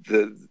before,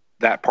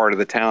 that part of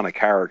the town a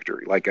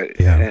character.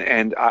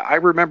 And I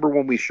remember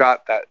when we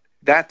shot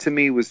that to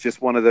me was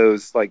just one of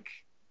those, like,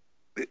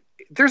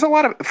 there's a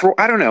lot of,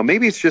 I don't know,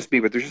 maybe it's just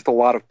me, but there's just a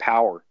lot of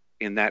power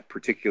in that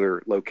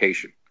particular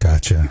location.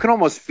 Gotcha. You can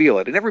almost feel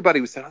it. And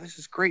everybody was saying, oh, this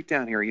is great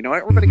down here. You know,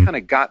 everybody kind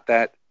of got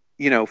that,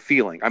 you know,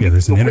 feeling. I mean,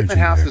 there's the an Whitman energy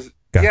House there. is,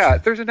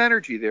 Gotcha. There's an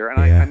energy there. And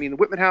I mean, the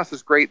Whitman House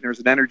is great, and there's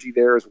an energy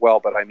there as well.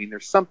 But I mean,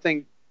 there's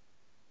something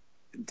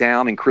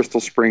down in Crystal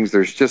Springs.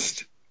 There's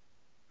just,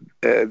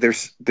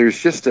 there's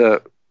just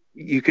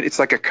it's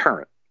like a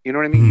current, you know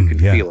what I mean? You can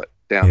feel it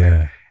down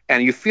there.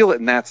 And you feel it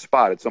in that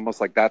spot. It's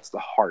almost like that's the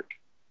heart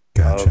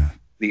of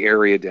the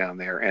area down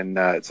there. And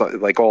it's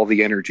like all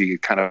the energy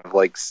kind of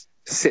like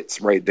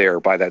sits right there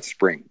by that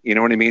spring. You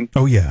know what I mean?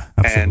 Oh yeah,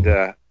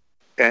 absolutely.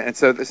 And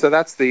so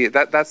that's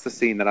the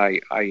scene that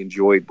I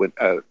enjoyed when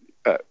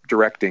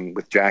directing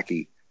with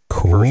Jackie.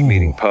 Cool. First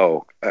meeting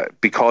Poe,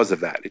 because of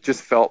that. It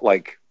just felt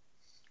like,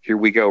 here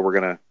we go.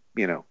 We're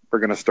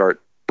gonna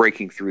start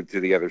breaking through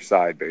to the other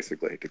side,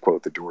 basically, to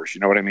quote the Doors.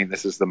 You know what I mean?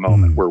 This is the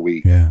moment where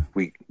we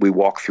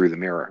walk through the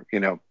mirror. You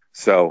know,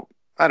 so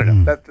I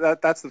don't know.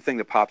 That's the thing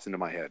that pops into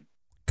my head.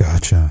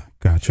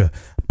 Gotcha.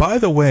 By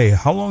the way,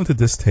 how long did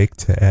this take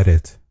to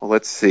edit? Well,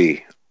 let's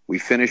see. We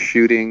finished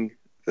shooting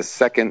the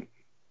second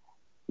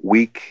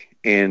week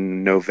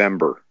in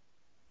November,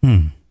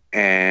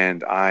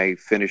 and I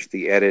finished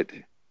the edit,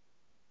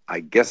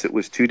 I guess it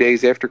was 2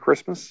 days after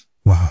Christmas.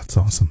 Wow, it's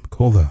awesome.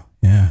 Cool though.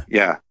 Yeah.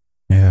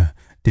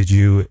 Did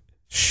you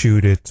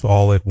shoot it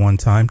all at one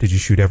time? Did you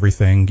shoot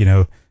everything, you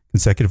know,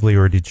 consecutively,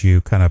 or did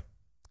you kind of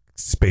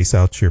space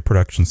out your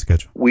production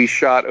schedule? We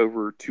shot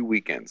over 2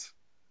 weekends.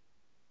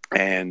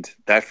 And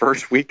that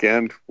first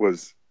weekend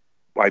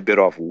I bit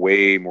off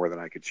way more than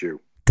I could chew.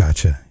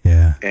 Gotcha.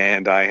 Yeah.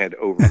 And I had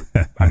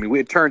I mean,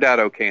 it turned out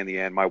okay in the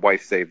end. My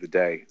wife saved the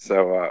day.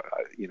 So,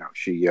 you know,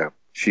 she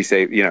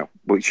saved, you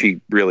know,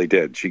 she really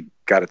did. She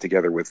got it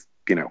together with,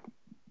 you know,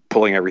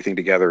 pulling everything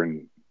together.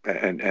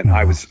 And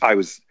I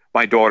was,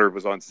 my daughter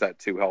was on set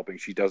too, helping.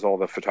 She does all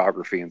the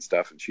photography and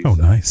stuff. And she's,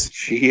 nice.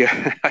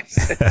 I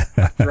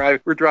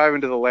said, we're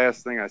driving to the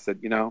last thing. I said,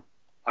 you know,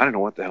 I don't know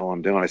what the hell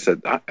I'm doing. I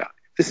said,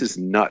 this is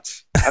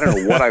nuts. I don't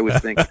know what I was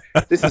thinking.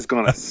 This is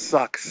going to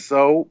suck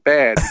so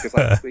bad,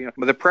 because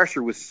the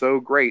pressure was so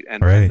great.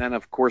 And then,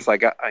 of course, I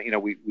got, you know,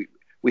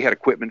 we had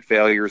equipment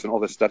failures and all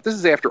this stuff. This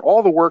is after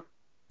all the work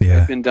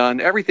had been done.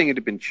 Everything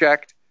had been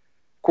checked.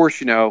 of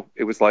course,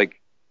 it was like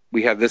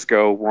we had this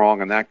go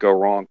wrong and that go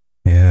wrong.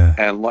 Yeah.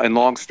 And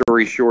long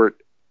story short,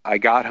 I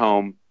got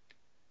home,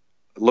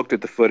 looked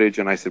at the footage,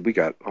 and I said,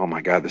 oh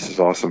my God, this is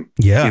awesome.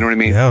 Yeah. You know what I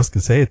mean? Yeah, I was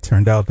going to say, it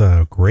turned out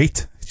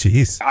great.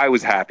 Jeez. I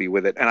was happy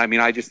with it. And I mean,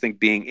 I just think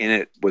being in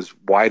it was,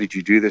 why did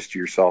you do this to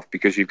yourself?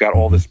 Because you've got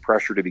all this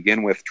pressure to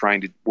begin with,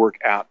 trying to work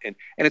out. And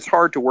it's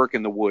hard to work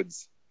in the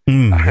woods.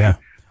 Yeah.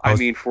 I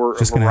mean, for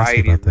a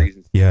variety of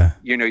reasons. Yeah.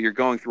 You're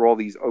going through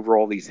over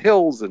all these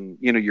hills, and,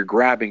 you're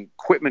grabbing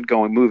equipment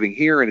moving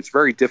here, and it's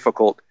very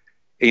difficult.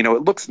 It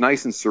looks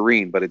nice and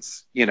serene, but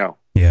it's a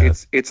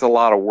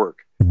lot of work.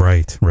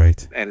 Right.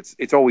 And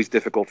it's always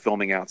difficult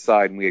filming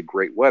outside, and we had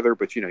great weather,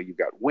 but you've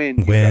got wind,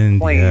 you've got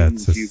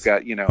planes, you've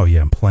got Oh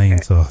yeah, and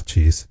planes. Oh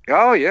geez.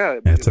 Oh yeah,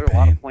 it's there are a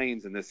lot of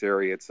planes in this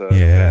area. It's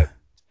right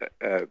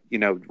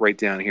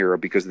down here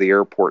because of the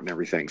airport and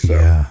everything.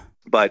 So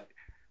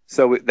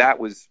that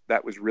was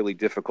really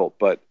difficult.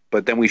 But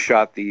then we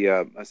shot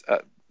the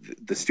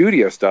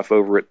studio stuff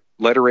over at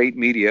Letter 8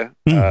 Media.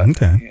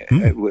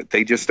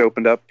 They just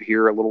opened up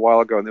here a little while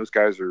ago, and those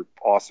guys are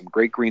awesome.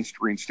 Great green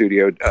screen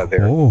studio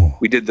there.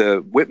 We did the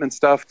Whitman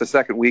stuff the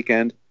second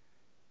weekend,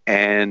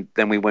 and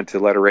then we went to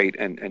Letter 8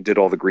 and did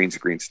all the green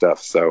screen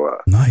stuff. So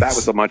nice. That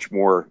was a much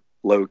more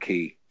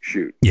low-key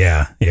shoot.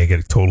 Yeah, you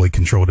get a totally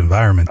controlled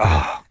environment there.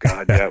 Oh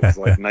God, yeah, it was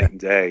like night and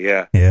day.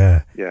 Yeah.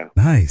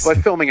 Nice. But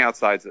filming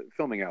outside,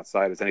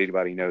 as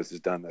anybody knows, has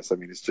done this. I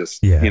mean, it's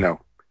just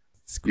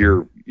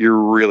you're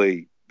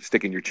really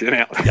sticking your chin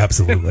out.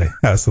 Absolutely.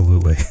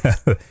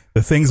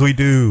 The things we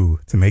do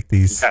to make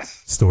these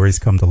stories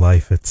come to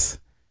life. It's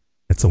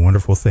a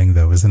wonderful thing,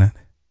 though, isn't it?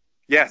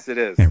 Yes, it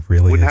is. It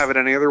really Wouldn't is. have it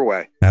any other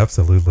way.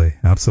 Absolutely.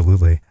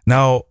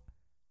 Now,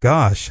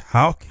 gosh,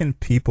 how can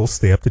people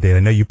stay up to date? I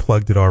know you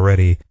plugged it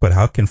already, but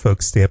how can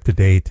folks stay up to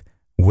date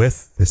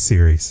with the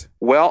series?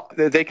 Well,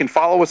 they can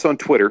follow us on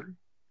Twitter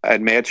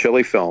at Mad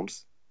Chili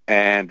Films.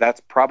 And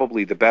that's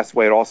probably the best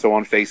way. Also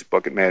on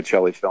Facebook at Mad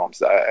Chili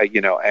Films,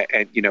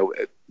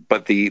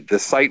 but the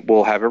site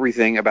will have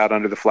everything about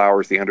Under the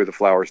Flowers, the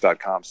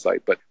undertheflowers.com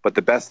site. But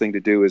the best thing to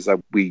do is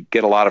we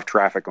get a lot of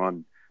traffic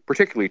on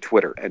particularly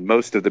Twitter, and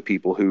most of the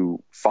people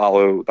who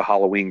follow the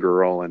Halloween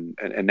Girl and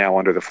now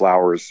Under the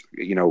Flowers,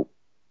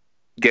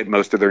 get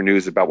most of their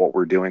news about what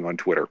we're doing on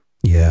Twitter.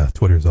 Yeah,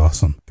 Twitter's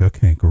awesome.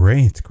 Okay,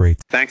 great.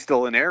 Thanks to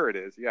Lanier, it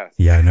is. Yes.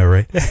 Yeah, I know,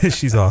 right?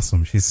 She's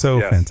awesome. She's so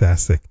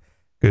fantastic.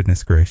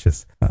 Goodness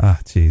gracious.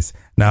 Geez.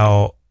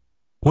 Now,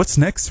 what's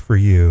next for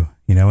you?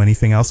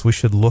 Anything else we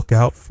should look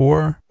out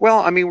for? Well,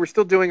 I mean, we're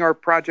still doing our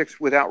projects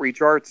with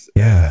Outreach Arts.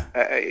 Yeah.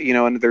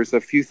 And there's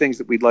a few things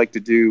that we'd like to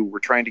do. We're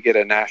trying to get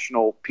a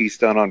national piece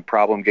done on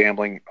problem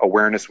gambling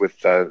awareness with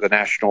the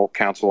National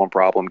Council on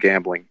Problem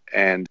Gambling.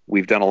 And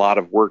we've done a lot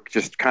of work,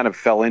 just kind of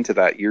fell into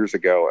that years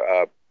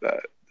ago.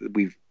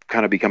 We've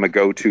kind of become a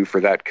go-to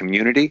for that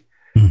community.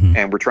 Mm-hmm.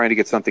 And we're trying to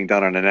get something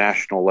done on a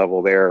national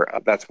level there.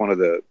 That's one of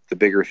the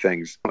bigger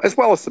things, as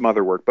well as some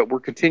other work. But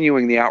we're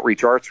continuing the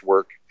Outreach Arts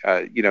work,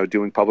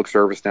 doing public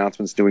service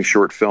announcements, doing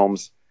short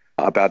films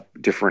about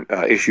different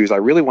issues. I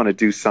really want to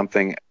do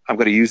something. I'm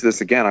going to use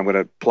this again. I'm going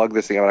to plug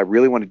this again. I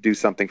really want to do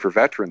something for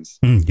veterans.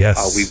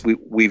 Yes.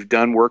 We've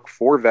done work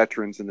for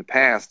veterans in the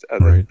past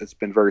that's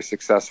been very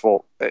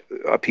successful.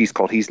 A piece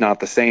called He's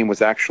Not the Same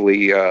was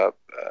actually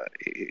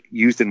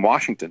used in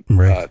Washington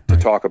to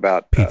talk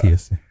about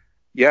PTSD.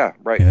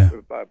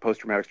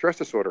 Post-traumatic stress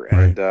disorder,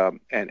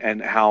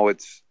 and how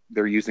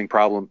they're using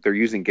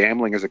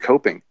gambling as a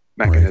coping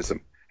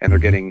mechanism, and they're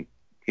getting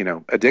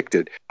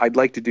addicted. I'd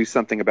like to do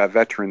something about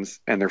veterans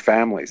and their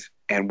families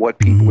and what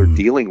people are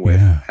dealing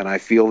with, and I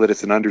feel that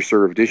it's an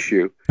underserved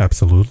issue.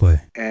 Absolutely.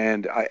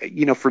 And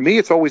for me,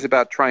 it's always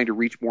about trying to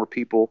reach more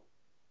people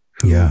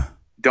who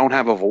don't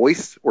have a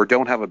voice or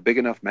don't have a big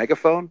enough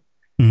megaphone.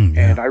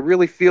 And I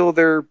really feel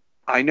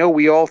I know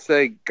we all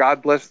say,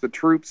 God bless the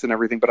troops and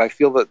everything, but I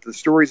feel that the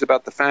stories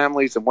about the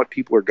families and what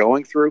people are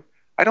going through,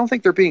 I don't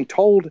think they're being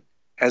told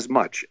as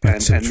much.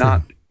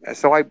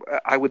 So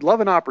I would love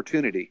an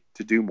opportunity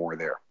to do more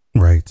there.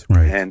 Right.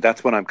 And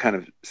that's what I'm kind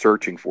of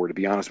searching for, to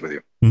be honest with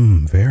you.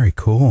 Very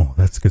cool.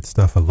 That's good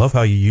stuff. I love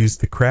how you use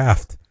the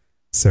craft,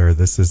 sir.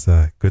 This is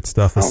good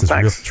stuff. This is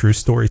real true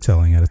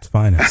storytelling at its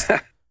finest.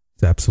 It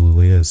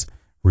absolutely is.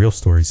 Real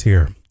stories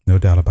here. No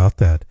doubt about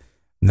that.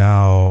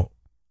 Now,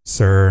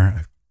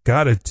 sir,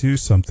 got to do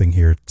something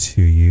here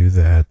to you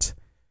that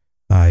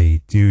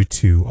I do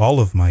to all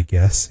of my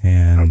guests,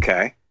 and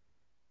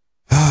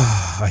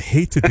I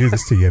hate to do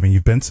this to you. I mean,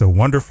 you've been so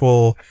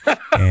wonderful,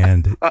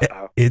 and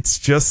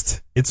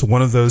it's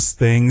one of those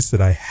things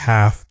that I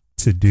have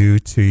to do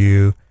to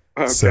you,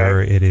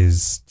 sir. It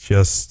is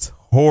just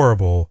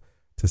horrible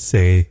to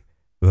say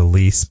the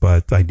least,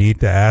 but I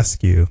need to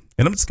ask you,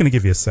 and I'm just going to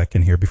give you a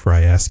second here before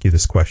I ask you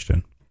this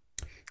question.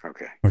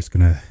 Okay. We're just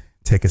going to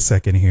take a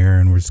second here,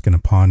 and we're just going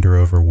to ponder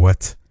over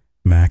what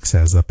Max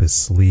has up his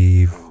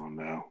sleeve. Oh,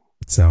 no.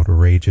 It's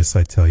outrageous,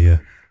 I tell you.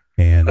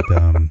 And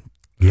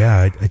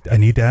I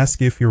need to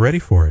ask you if you're ready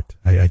for it.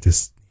 I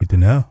just need to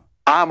know.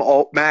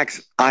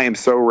 Max, I am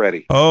so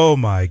ready. Oh,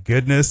 my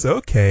goodness.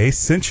 Okay.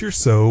 Since you're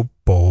so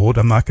bold,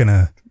 I'm not going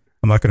to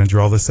I'm not going to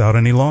draw this out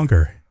any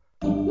longer.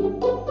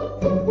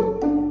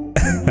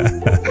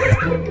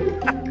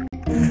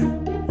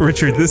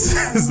 Richard, this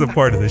is the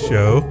part of the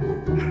show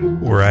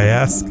where I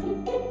ask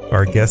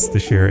our guests to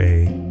share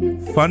a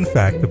fun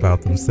fact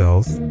about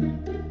themselves.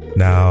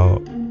 Now,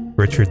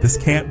 Richard, this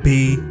can't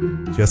be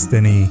just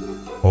any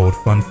old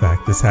fun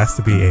fact. This has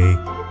to be a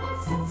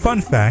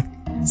fun fact,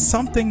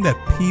 something that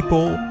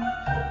people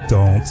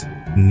don't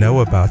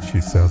know about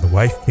you. So the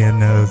wife can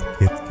know, the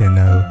kids can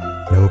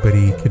know,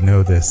 nobody can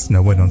know this.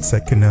 No one on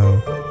set can know.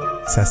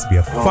 This has to be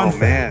a fun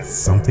fact,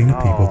 something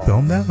that people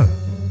don't know.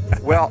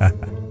 Well,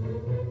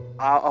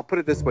 I'll put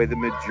it this way. The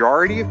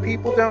majority of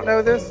people don't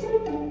know this.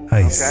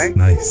 Nice, okay?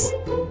 Nice.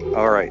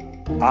 All right.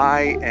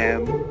 I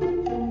am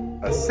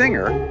a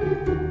singer,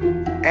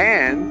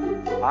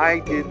 and I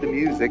did the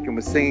music and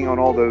was singing on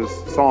all those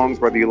songs,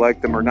 whether you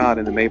like them or not,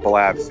 in the Maple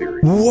Ave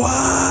series.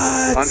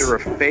 What? Under a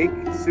fake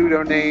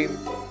pseudonym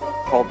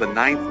called The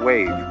Ninth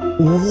Wave.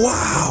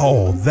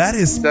 Wow. That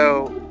is...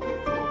 So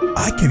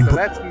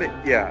that's me.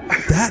 Yeah.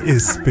 That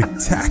is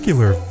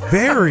spectacular.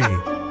 Very,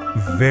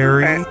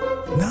 very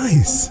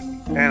nice.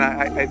 And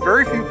I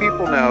very few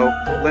people know.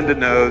 Linda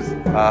knows.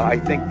 I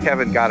think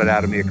Kevin got it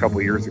out of me a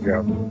couple years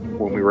ago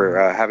when we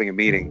were having a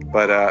meeting.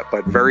 But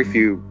very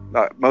few.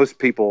 The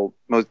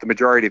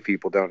majority of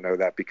people don't know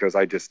that because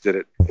I just did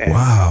it. And,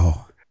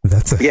 wow,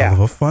 that's a hell of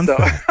a fun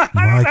fact.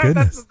 My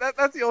goodness.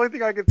 That's the only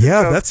thing I can think of.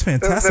 Yeah, that's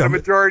fantastic. The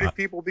majority of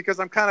people, because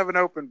I'm kind of an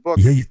open book,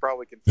 as you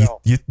probably can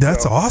tell.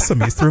 That's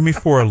awesome. You threw me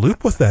for a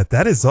loop with that.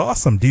 That is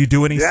awesome. Do you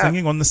do any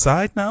singing on the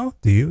side now?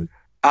 Do you?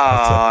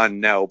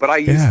 No, but I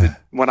used to,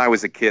 when I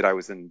was a kid, I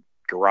was in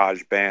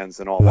garage bands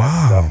and all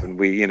that stuff. And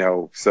we,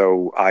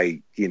 so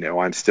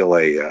I'm still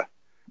a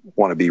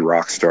wannabe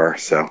rock star.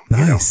 So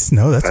nice.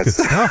 No, that's good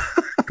stuff.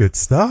 Good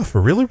stuff.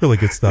 Really, really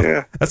good stuff.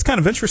 Yeah. That's kind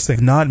of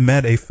interesting. Not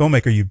met a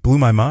filmmaker. You blew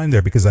my mind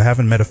there because I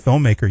haven't met a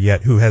filmmaker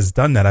yet who has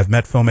done that. I've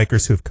met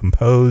filmmakers who have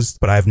composed,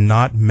 but I've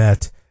not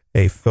met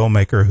a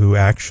filmmaker who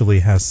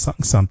actually has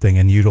sung something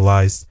and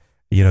utilized,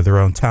 their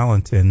own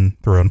talent in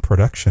their own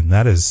production.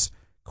 That is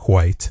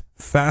quite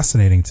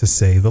fascinating, to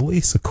say the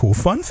least. A cool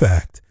fun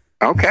fact.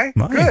 Okay,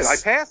 nice. Good. I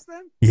passed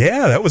then?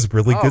 Yeah, that was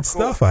really good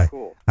stuff. I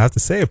have to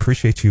say, I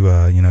appreciate you,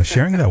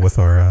 sharing that with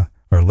our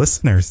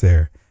listeners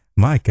there.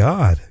 My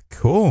God,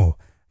 cool.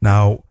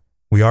 Now,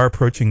 we are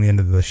approaching the end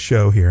of the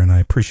show here, and I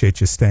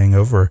appreciate you staying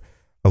over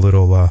a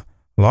little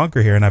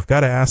longer here. And I've got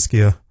to ask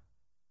you a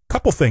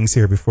couple things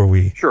here before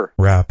we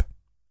wrap.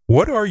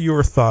 What are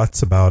your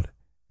thoughts about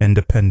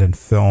independent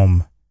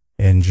film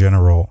in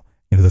general?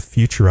 The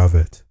future of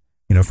it.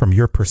 From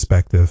your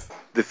perspective.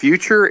 The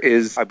future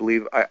is, I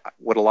believe,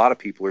 what a lot of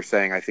people are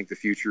saying. I think the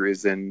future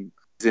is in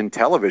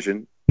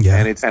television.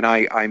 Yeah. And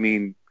I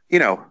mean,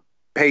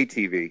 pay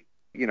TV,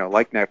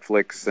 like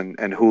Netflix and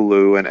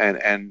Hulu and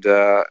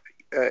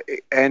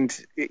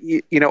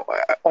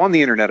on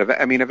the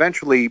internet. I mean,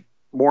 eventually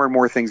more and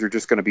more things are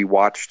just going to be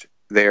watched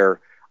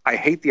there. I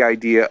hate the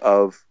idea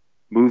of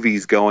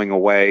movies going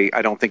away.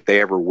 I don't think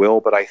they ever will,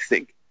 but I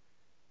think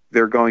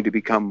they're going to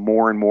become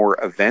more and more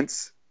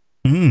events.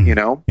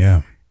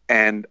 Yeah.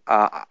 And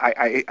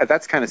I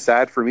that's kind of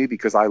sad for me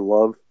because I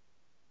love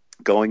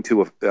going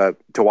to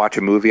watch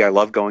a movie. I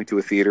love going to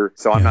a theater.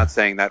 So I'm not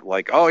saying that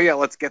like, oh yeah,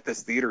 let's get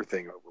this theater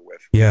thing over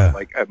with. Yeah.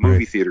 Like a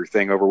movie theater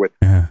thing over with.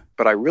 Yeah.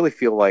 But I really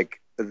feel like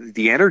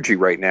the energy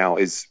right now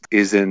is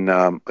on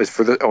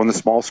the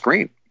small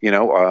screen.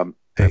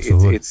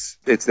 Absolutely.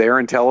 It's there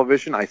in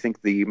television. I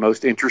think the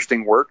most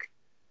interesting work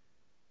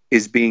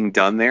is being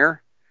done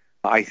there.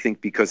 I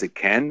think because it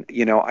can.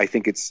 I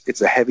think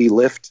it's a heavy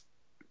lift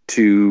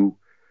to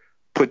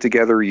put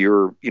together a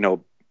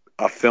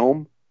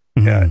film.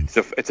 Mm-hmm.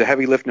 It's a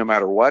heavy lift no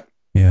matter what.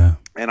 Yeah.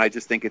 And I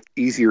just think it's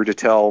easier to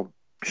tell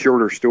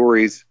shorter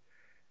stories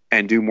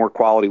and do more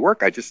quality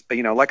work. I just,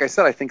 like I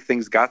said, I think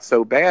things got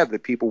so bad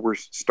that people were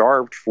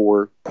starved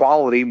for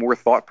quality, more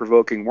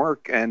thought-provoking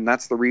work. And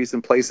that's the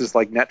reason places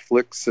like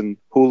Netflix and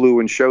Hulu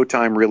and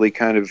Showtime really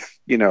kind of,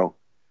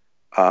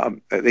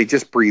 they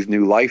just breathe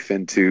new life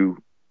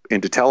into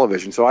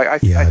television. So I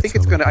think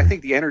I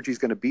think the energy is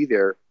going to be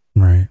there.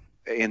 Right.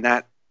 In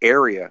that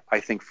area, I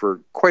think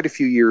for quite a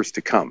few years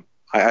to come.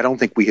 I don't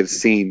think we've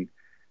seen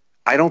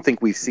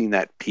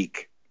that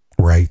peak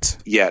right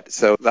yet.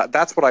 So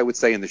that's what I would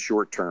say in the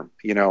short term,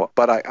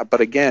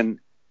 but again,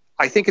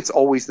 I think it's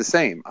always the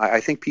same. I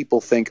think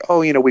people think,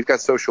 we've got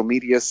social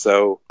media.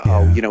 So,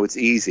 it's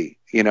easy,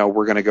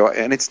 we're going to go,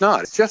 and it's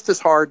not. It's just as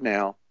hard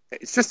now.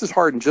 It's just as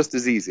hard and just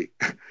as easy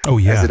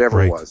as it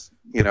ever was,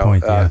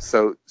 Point, yeah.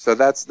 So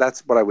that's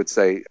what I would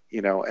say,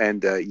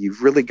 and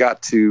you've really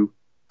got to,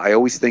 I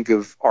always think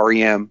of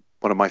REM,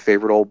 one of my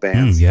favorite old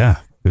bands.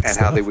 Good and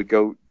stuff. how they would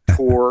go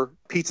tour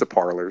pizza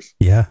parlors.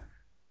 Yeah.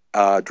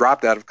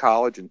 Dropped out of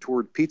college and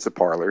toured pizza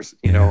parlors,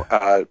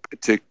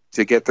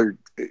 to get their,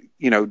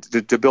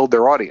 to build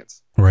their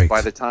audience. Right.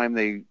 By the time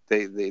they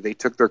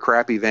took their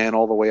crappy van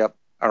all the way up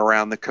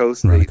around the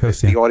coast,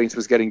 the audience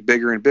was getting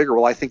bigger and bigger.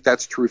 Well, I think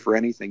that's true for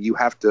anything.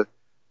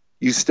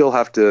 You still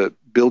have to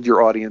build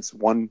your audience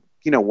one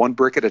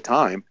brick at a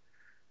time.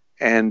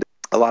 And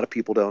a lot of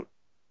people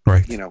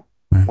right.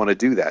 Want to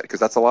do that, because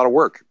that's a lot of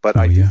work. But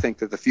I do think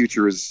that the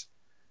future is,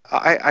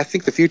 I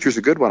think the future is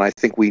a good one. I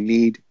think we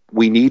need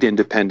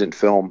independent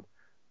film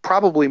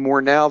probably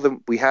more now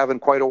than we have in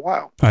quite a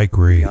while. I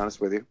agree. To be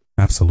honest with you.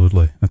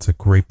 Absolutely. That's a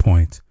great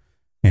point.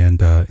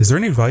 And is there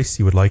any advice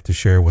you would like to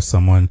share with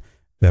someone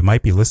that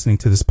might be listening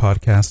to this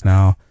podcast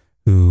now,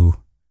 who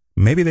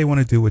maybe they want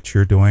to do what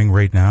you're doing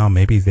right now?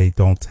 Maybe they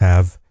don't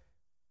have,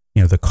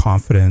 the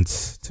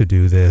confidence to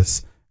do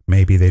this.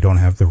 Maybe they don't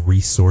have the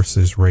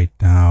resources right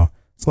now.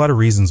 There's a lot of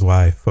reasons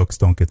why folks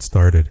don't get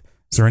started.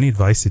 Is there any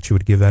advice that you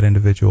would give that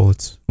individual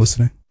that's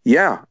listening?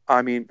 Yeah.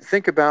 I mean,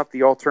 think about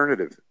the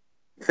alternative.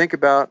 Think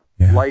about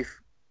life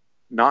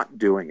not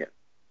doing it,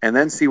 and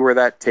then see where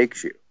that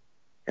takes you.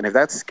 And if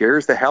that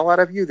scares the hell out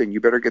of you, then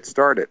you better get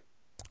started.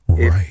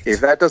 Right. If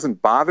that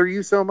doesn't bother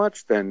you so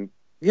much, then,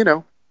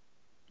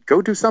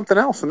 go do something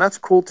else, and that's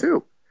cool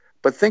too.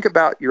 But think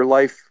about your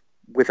life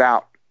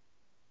without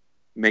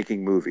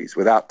making movies,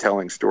 without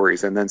telling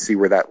stories, and then see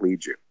where that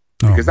leads you.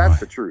 Because that's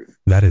the truth.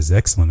 That is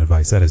excellent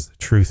advice. That is the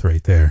truth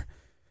right there.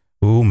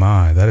 Oh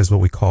my, that is what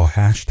we call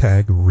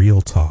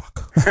 #real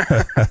talk.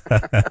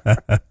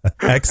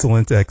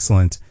 Excellent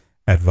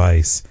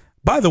advice.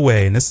 By the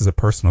way, and this is a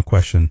personal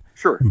question.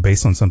 Sure.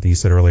 Based on something you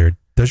said earlier,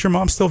 does your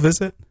mom still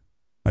visit?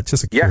 That's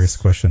just a curious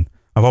question.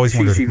 I've always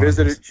wondered.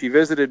 She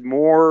visited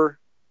more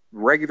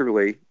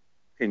regularly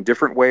in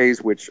different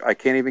ways, which I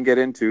can't even get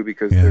into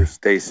because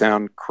they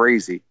sound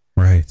crazy.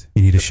 Right.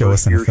 You need to show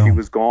us in a film. She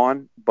was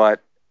gone,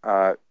 but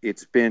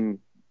it's been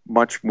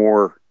much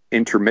more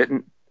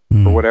intermittent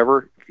or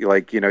whatever.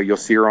 Like, you'll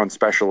see her on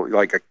special,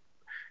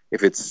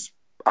 if it's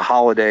a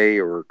holiday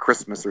or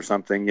Christmas or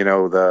something,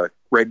 the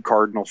red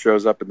cardinal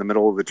shows up in the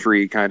middle of the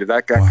tree, kind of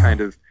that guy,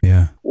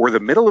 or the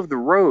middle of the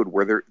road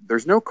where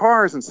there's no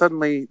cars and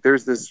suddenly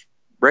there's this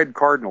red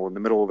cardinal in the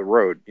middle of the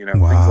road, things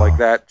like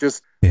that.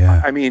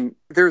 I mean,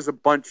 there's a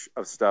bunch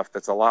of stuff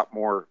that's a lot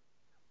more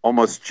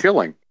almost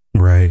chilling,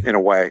 right, in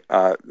a way,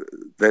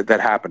 that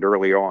happened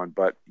early on.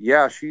 But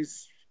yeah,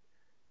 she's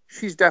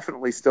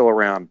definitely still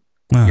around.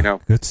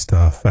 Good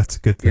stuff. That's a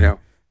good thing.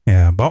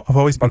 Yeah, but I've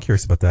always been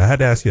curious about that. I had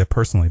to ask you that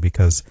personally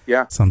because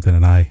something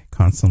that I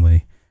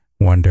constantly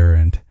wonder,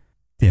 and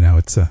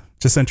it's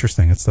just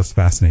interesting. That stuff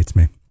fascinates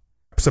me.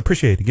 So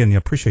appreciate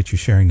you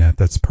sharing that.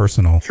 That's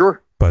personal,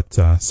 sure, but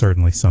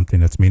certainly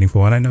something that's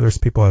meaningful. And I know there's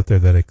people out there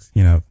that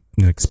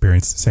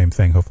experience the same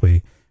thing.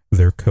 Hopefully,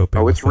 they're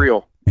coping. Oh, it's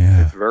real.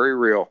 Yeah, it's very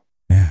real.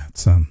 Yeah,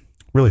 it's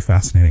really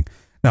fascinating.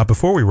 Now,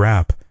 before we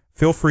wrap,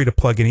 feel free to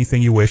plug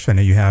anything you wish. I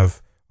know you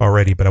have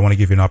already, but I want to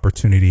give you an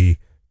opportunity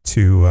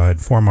to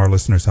inform our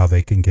listeners how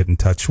they can get in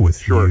touch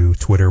with you,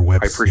 Twitter,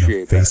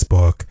 website,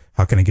 Facebook.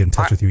 How can I get in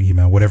touch with you?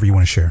 Email, whatever you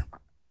want to share.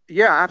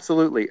 Yeah,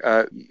 absolutely.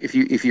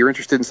 If you're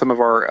interested in some of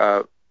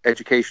our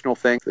educational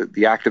things,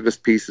 the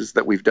activist pieces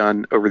that we've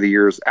done over the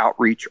years,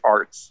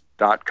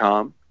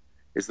 outreacharts.com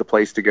is the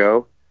place to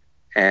go.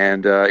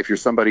 And if you're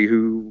somebody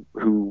who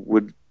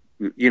would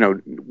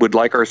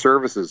like our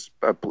services,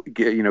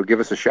 give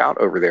us a shout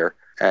over there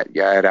at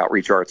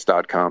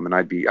outreacharts.com. And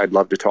I'd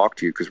love to talk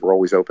to you, because we're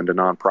always open to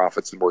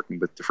nonprofits and working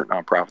with different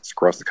nonprofits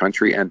across the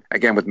country. And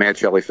again, with Mad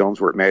Shelley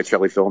Films, we're at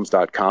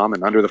madshelleyfilms.com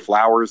and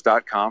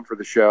undertheflowers.com for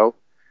the show.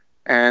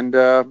 And,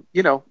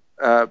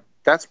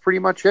 that's pretty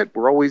much it.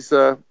 We're always,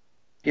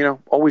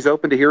 always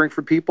open to hearing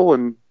from people,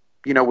 and,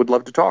 would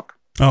love to talk.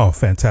 Oh,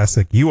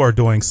 fantastic. You are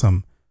doing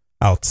some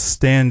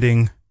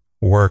outstanding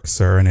work,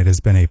 sir. And it has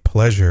been a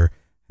pleasure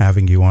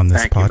having you on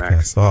this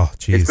podcast. You, oh,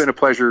 geez. It's been a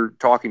pleasure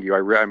talking to you.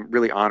 I'm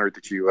really honored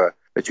that you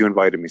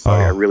invited me. So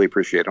I really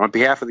appreciate it. On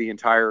behalf of the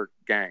entire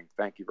gang,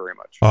 thank you very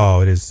much.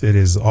 Oh, it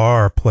is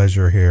our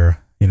pleasure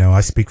here.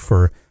 I speak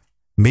for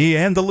me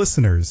and the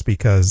listeners,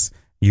 because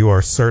you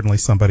are certainly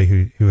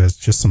somebody who has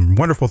just some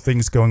wonderful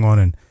things going on,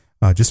 and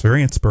just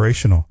very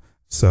inspirational.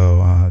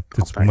 So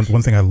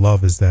one thing I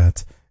love is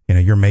that,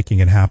 you're making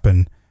it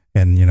happen.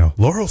 And,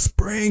 Laurel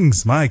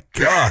Springs, my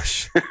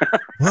gosh.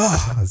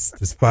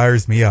 This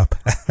fires me up.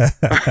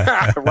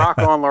 Rock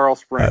on, Laurel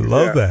Springs. I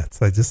love that.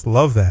 I just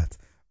love that.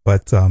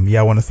 But,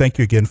 I want to thank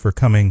you again for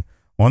coming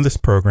on this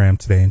program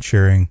today and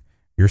sharing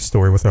your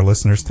story with our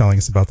listeners, telling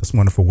us about this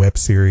wonderful web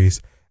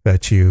series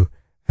that you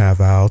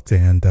have out.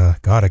 And,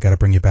 God, I got to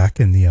bring you back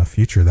in the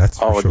future. That's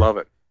for sure. I'd love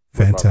it.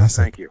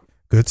 Fantastic. Thank you.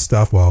 Good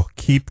stuff. Well,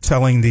 keep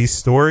telling these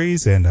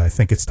stories. And I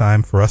think it's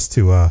time for us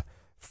to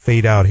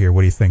fade out here.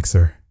 What do you think,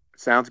 sir?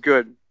 Sounds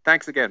good.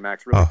 Thanks again,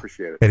 Max. Really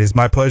appreciate it. It is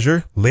my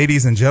pleasure.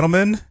 Ladies and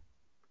gentlemen,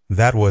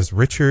 that was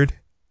Richard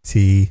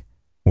T.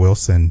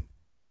 Wilson.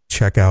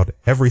 Check out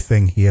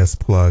everything he has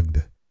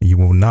plugged. You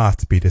will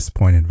not be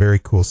disappointed. Very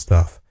cool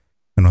stuff.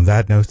 And on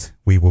that note,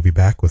 we will be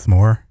back with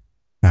more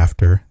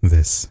after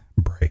this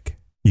break.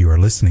 You are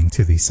listening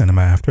to the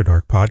Cinema After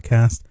Dark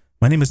podcast.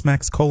 My name is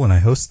Max Cole, and I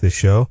host this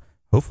show.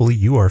 Hopefully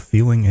you are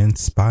feeling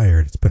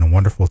inspired. It's been a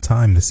wonderful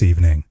time this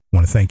evening. I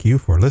want to thank you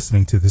for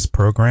listening to this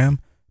program.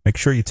 Make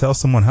sure you tell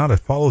someone how to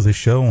follow this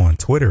show on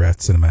Twitter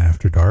at Cinema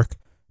After Dark.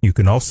 You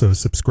can also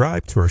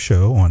subscribe to our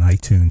show on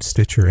iTunes,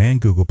 Stitcher,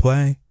 and Google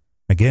Play.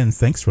 Again,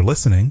 thanks for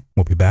listening.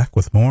 We'll be back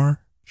with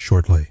more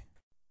shortly.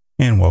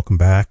 And welcome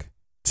back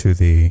to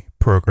the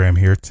program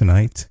here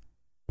tonight.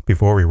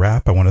 Before we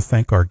wrap, I want to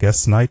thank our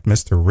guest tonight,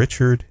 Mr.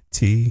 Richard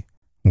T.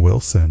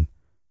 Wilson.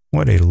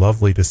 What a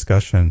lovely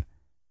discussion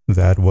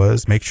that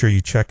was. Make sure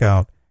you check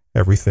out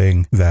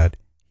everything that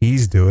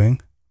he's doing.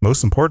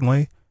 Most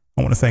importantly,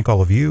 I want to thank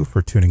all of you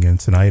for tuning in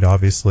tonight.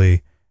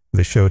 Obviously,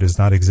 the show does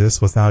not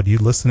exist without you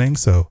listening,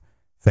 so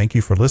thank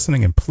you for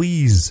listening, and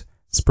please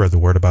spread the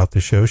word about the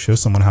show. Show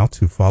someone how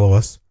to follow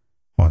us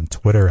on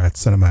Twitter at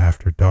Cinema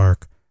After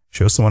Dark.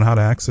 Show someone how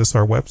to access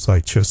our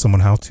website. Show someone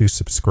how to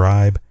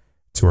subscribe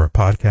to our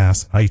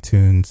podcast on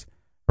iTunes,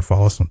 or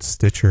follow us on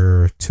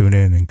Stitcher,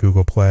 TuneIn, and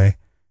Google Play.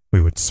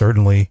 We would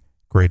certainly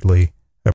greatly